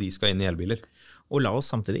nå de skal inn i elbiler. Og la oss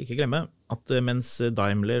samtidig ikke glemme at mens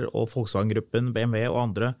Daimler og Volkswagen-gruppen, BMW og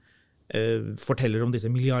andre forteller om disse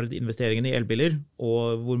milliardinvesteringene i elbiler,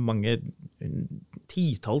 og hvor mange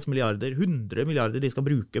titalls milliarder, 100 milliarder de skal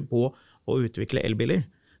bruke på å utvikle elbiler,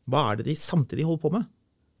 hva er det de samtidig holder på med?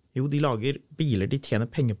 Jo, de lager biler de tjener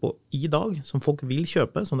penger på i dag, som folk vil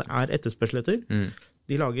kjøpe, som det er etterspørsel etter.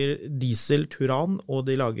 De lager diesel, Turan, og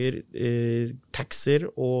de lager taxier,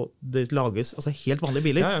 og det lages altså helt vanlige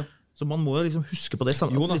biler. Ja. Så man må liksom huske på det.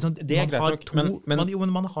 Jo da, liksom, det er greit nok,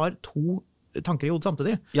 men man har to tanker i hodet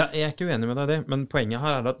samtidig. Ja, jeg er ikke uenig med deg i det, men poenget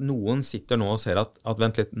her er at noen sitter nå og ser at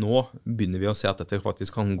vent litt, nå begynner vi å se at dette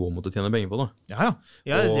faktisk kan gå mot å tjene penger på det. Ja,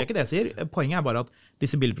 det er ikke det jeg sier. Poenget er bare at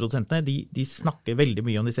disse bilprodusentene, de snakker veldig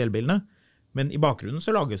mye om disse elbilene, Men i bakgrunnen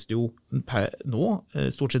så lages det jo nå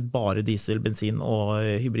stort sett bare diesel, bensin og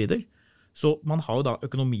hybrider. Så man har jo da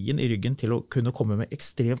økonomien i ryggen til å kunne komme med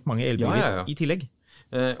ekstremt mange elbiler i tillegg.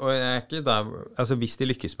 Og jeg er ikke der, altså hvis de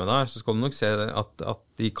lykkes med det her, så skal du nok se at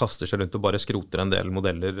de kaster seg rundt og bare skroter en del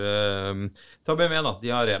modeller. Ta BMW da, de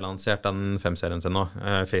har relansert den 5-serien sin nå,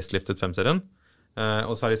 faceliftet 5-serien.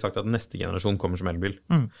 Og så har de sagt at neste generasjon kommer som elbil.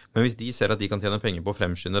 Men hvis de ser at de kan tjene penger på å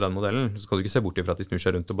fremskynde den modellen, så skal du ikke se bort ifra at de snur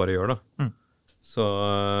seg rundt og bare gjør det. Så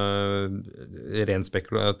rent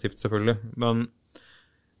spekulativt selvfølgelig. Men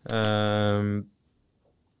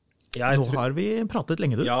nå har vi pratet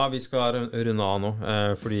lenge, du. Ja, vi skal runde av nå,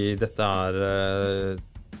 fordi dette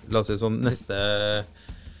la oss si sånn,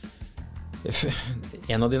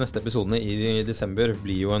 en av de neste episodene i desember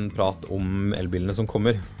blir jo en prat om elbilene som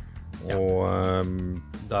kommer. Og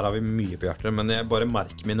der har vi mye på hjertet, men jeg bare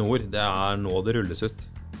merker mine ord. Det nå det rulles ut.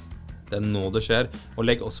 Det nå det skjer. Og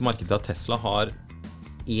legg også merke til at Tesla har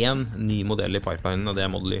en ny modell i pipelinen, og det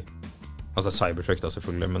Model Y. Altså Cybertruck da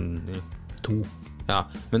selvfølgelig, men 2. Ja,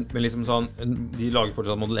 men liksom sånn, de lager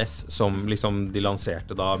fortsatt Model S som liksom de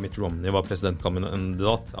lanserte da Mitt Romney var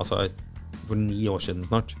presidentkandidat, altså for 9 år siden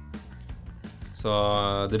snart. Så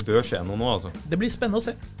det bør skje noe nå, altså. Det blir spennende å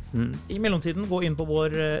se. I mellomtiden, gå inn på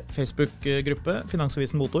vår Facebook-gruppe,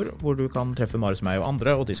 Finansavisen Motor, hvor du kan treffe Marius, meg og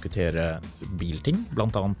andre og diskutere bilting,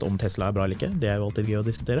 blant annet om Tesla bra eller ikke. Det jo alltid gøy å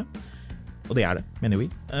diskutere. Og det det, mener vi.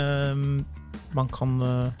 Man kan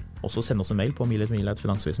også sende oss en mail på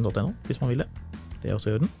mil@finansavisen.no hvis man vil det. Det også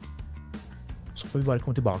i orden. Så får vi bare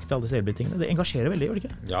komme tilbake til alle disse elbiltingene. Det engasjerer veldig, gjør det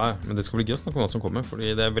ikke? Ja, men det skal bli gøy å snakke om hva som kommer, fordi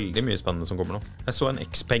det veldig mye spennende som kommer nå. Jeg så en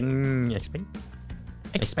Xpeng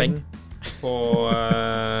på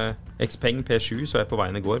Xpeng P7 så jeg på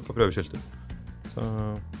veien i går på prøveskiltet. Så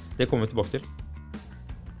det kommer vi tilbake til.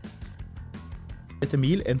 Etter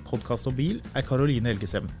Mil, en podcast om bil, Karoline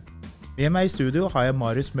Helgesem. Med meg i studio har jeg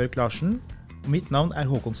Marius Mørk Larsen, og mitt navn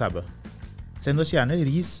Håkon Sæbø. Send oss gjerne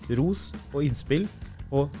ris, ros og innspill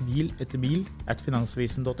på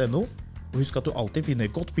milettermil@finansavisen.no, og husk at du alltid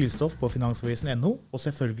finner godt bilstoff på finansavisen.no, og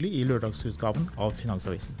selvfølgelig i lørdagsutgaven av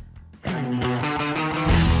Finansavisen.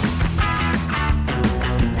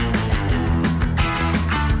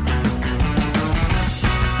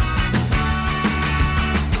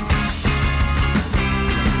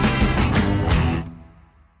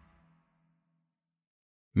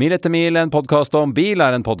 Mil etter mil, en podcast om bil,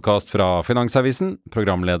 en podcast fra Finansavisen.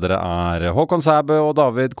 Programledere Håkon Sæbø og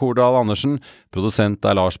David Kordal Andersen. Produsent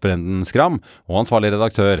Lars Brenden Skram, og ansvarlig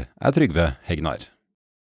redaktør Trygve Hegnar.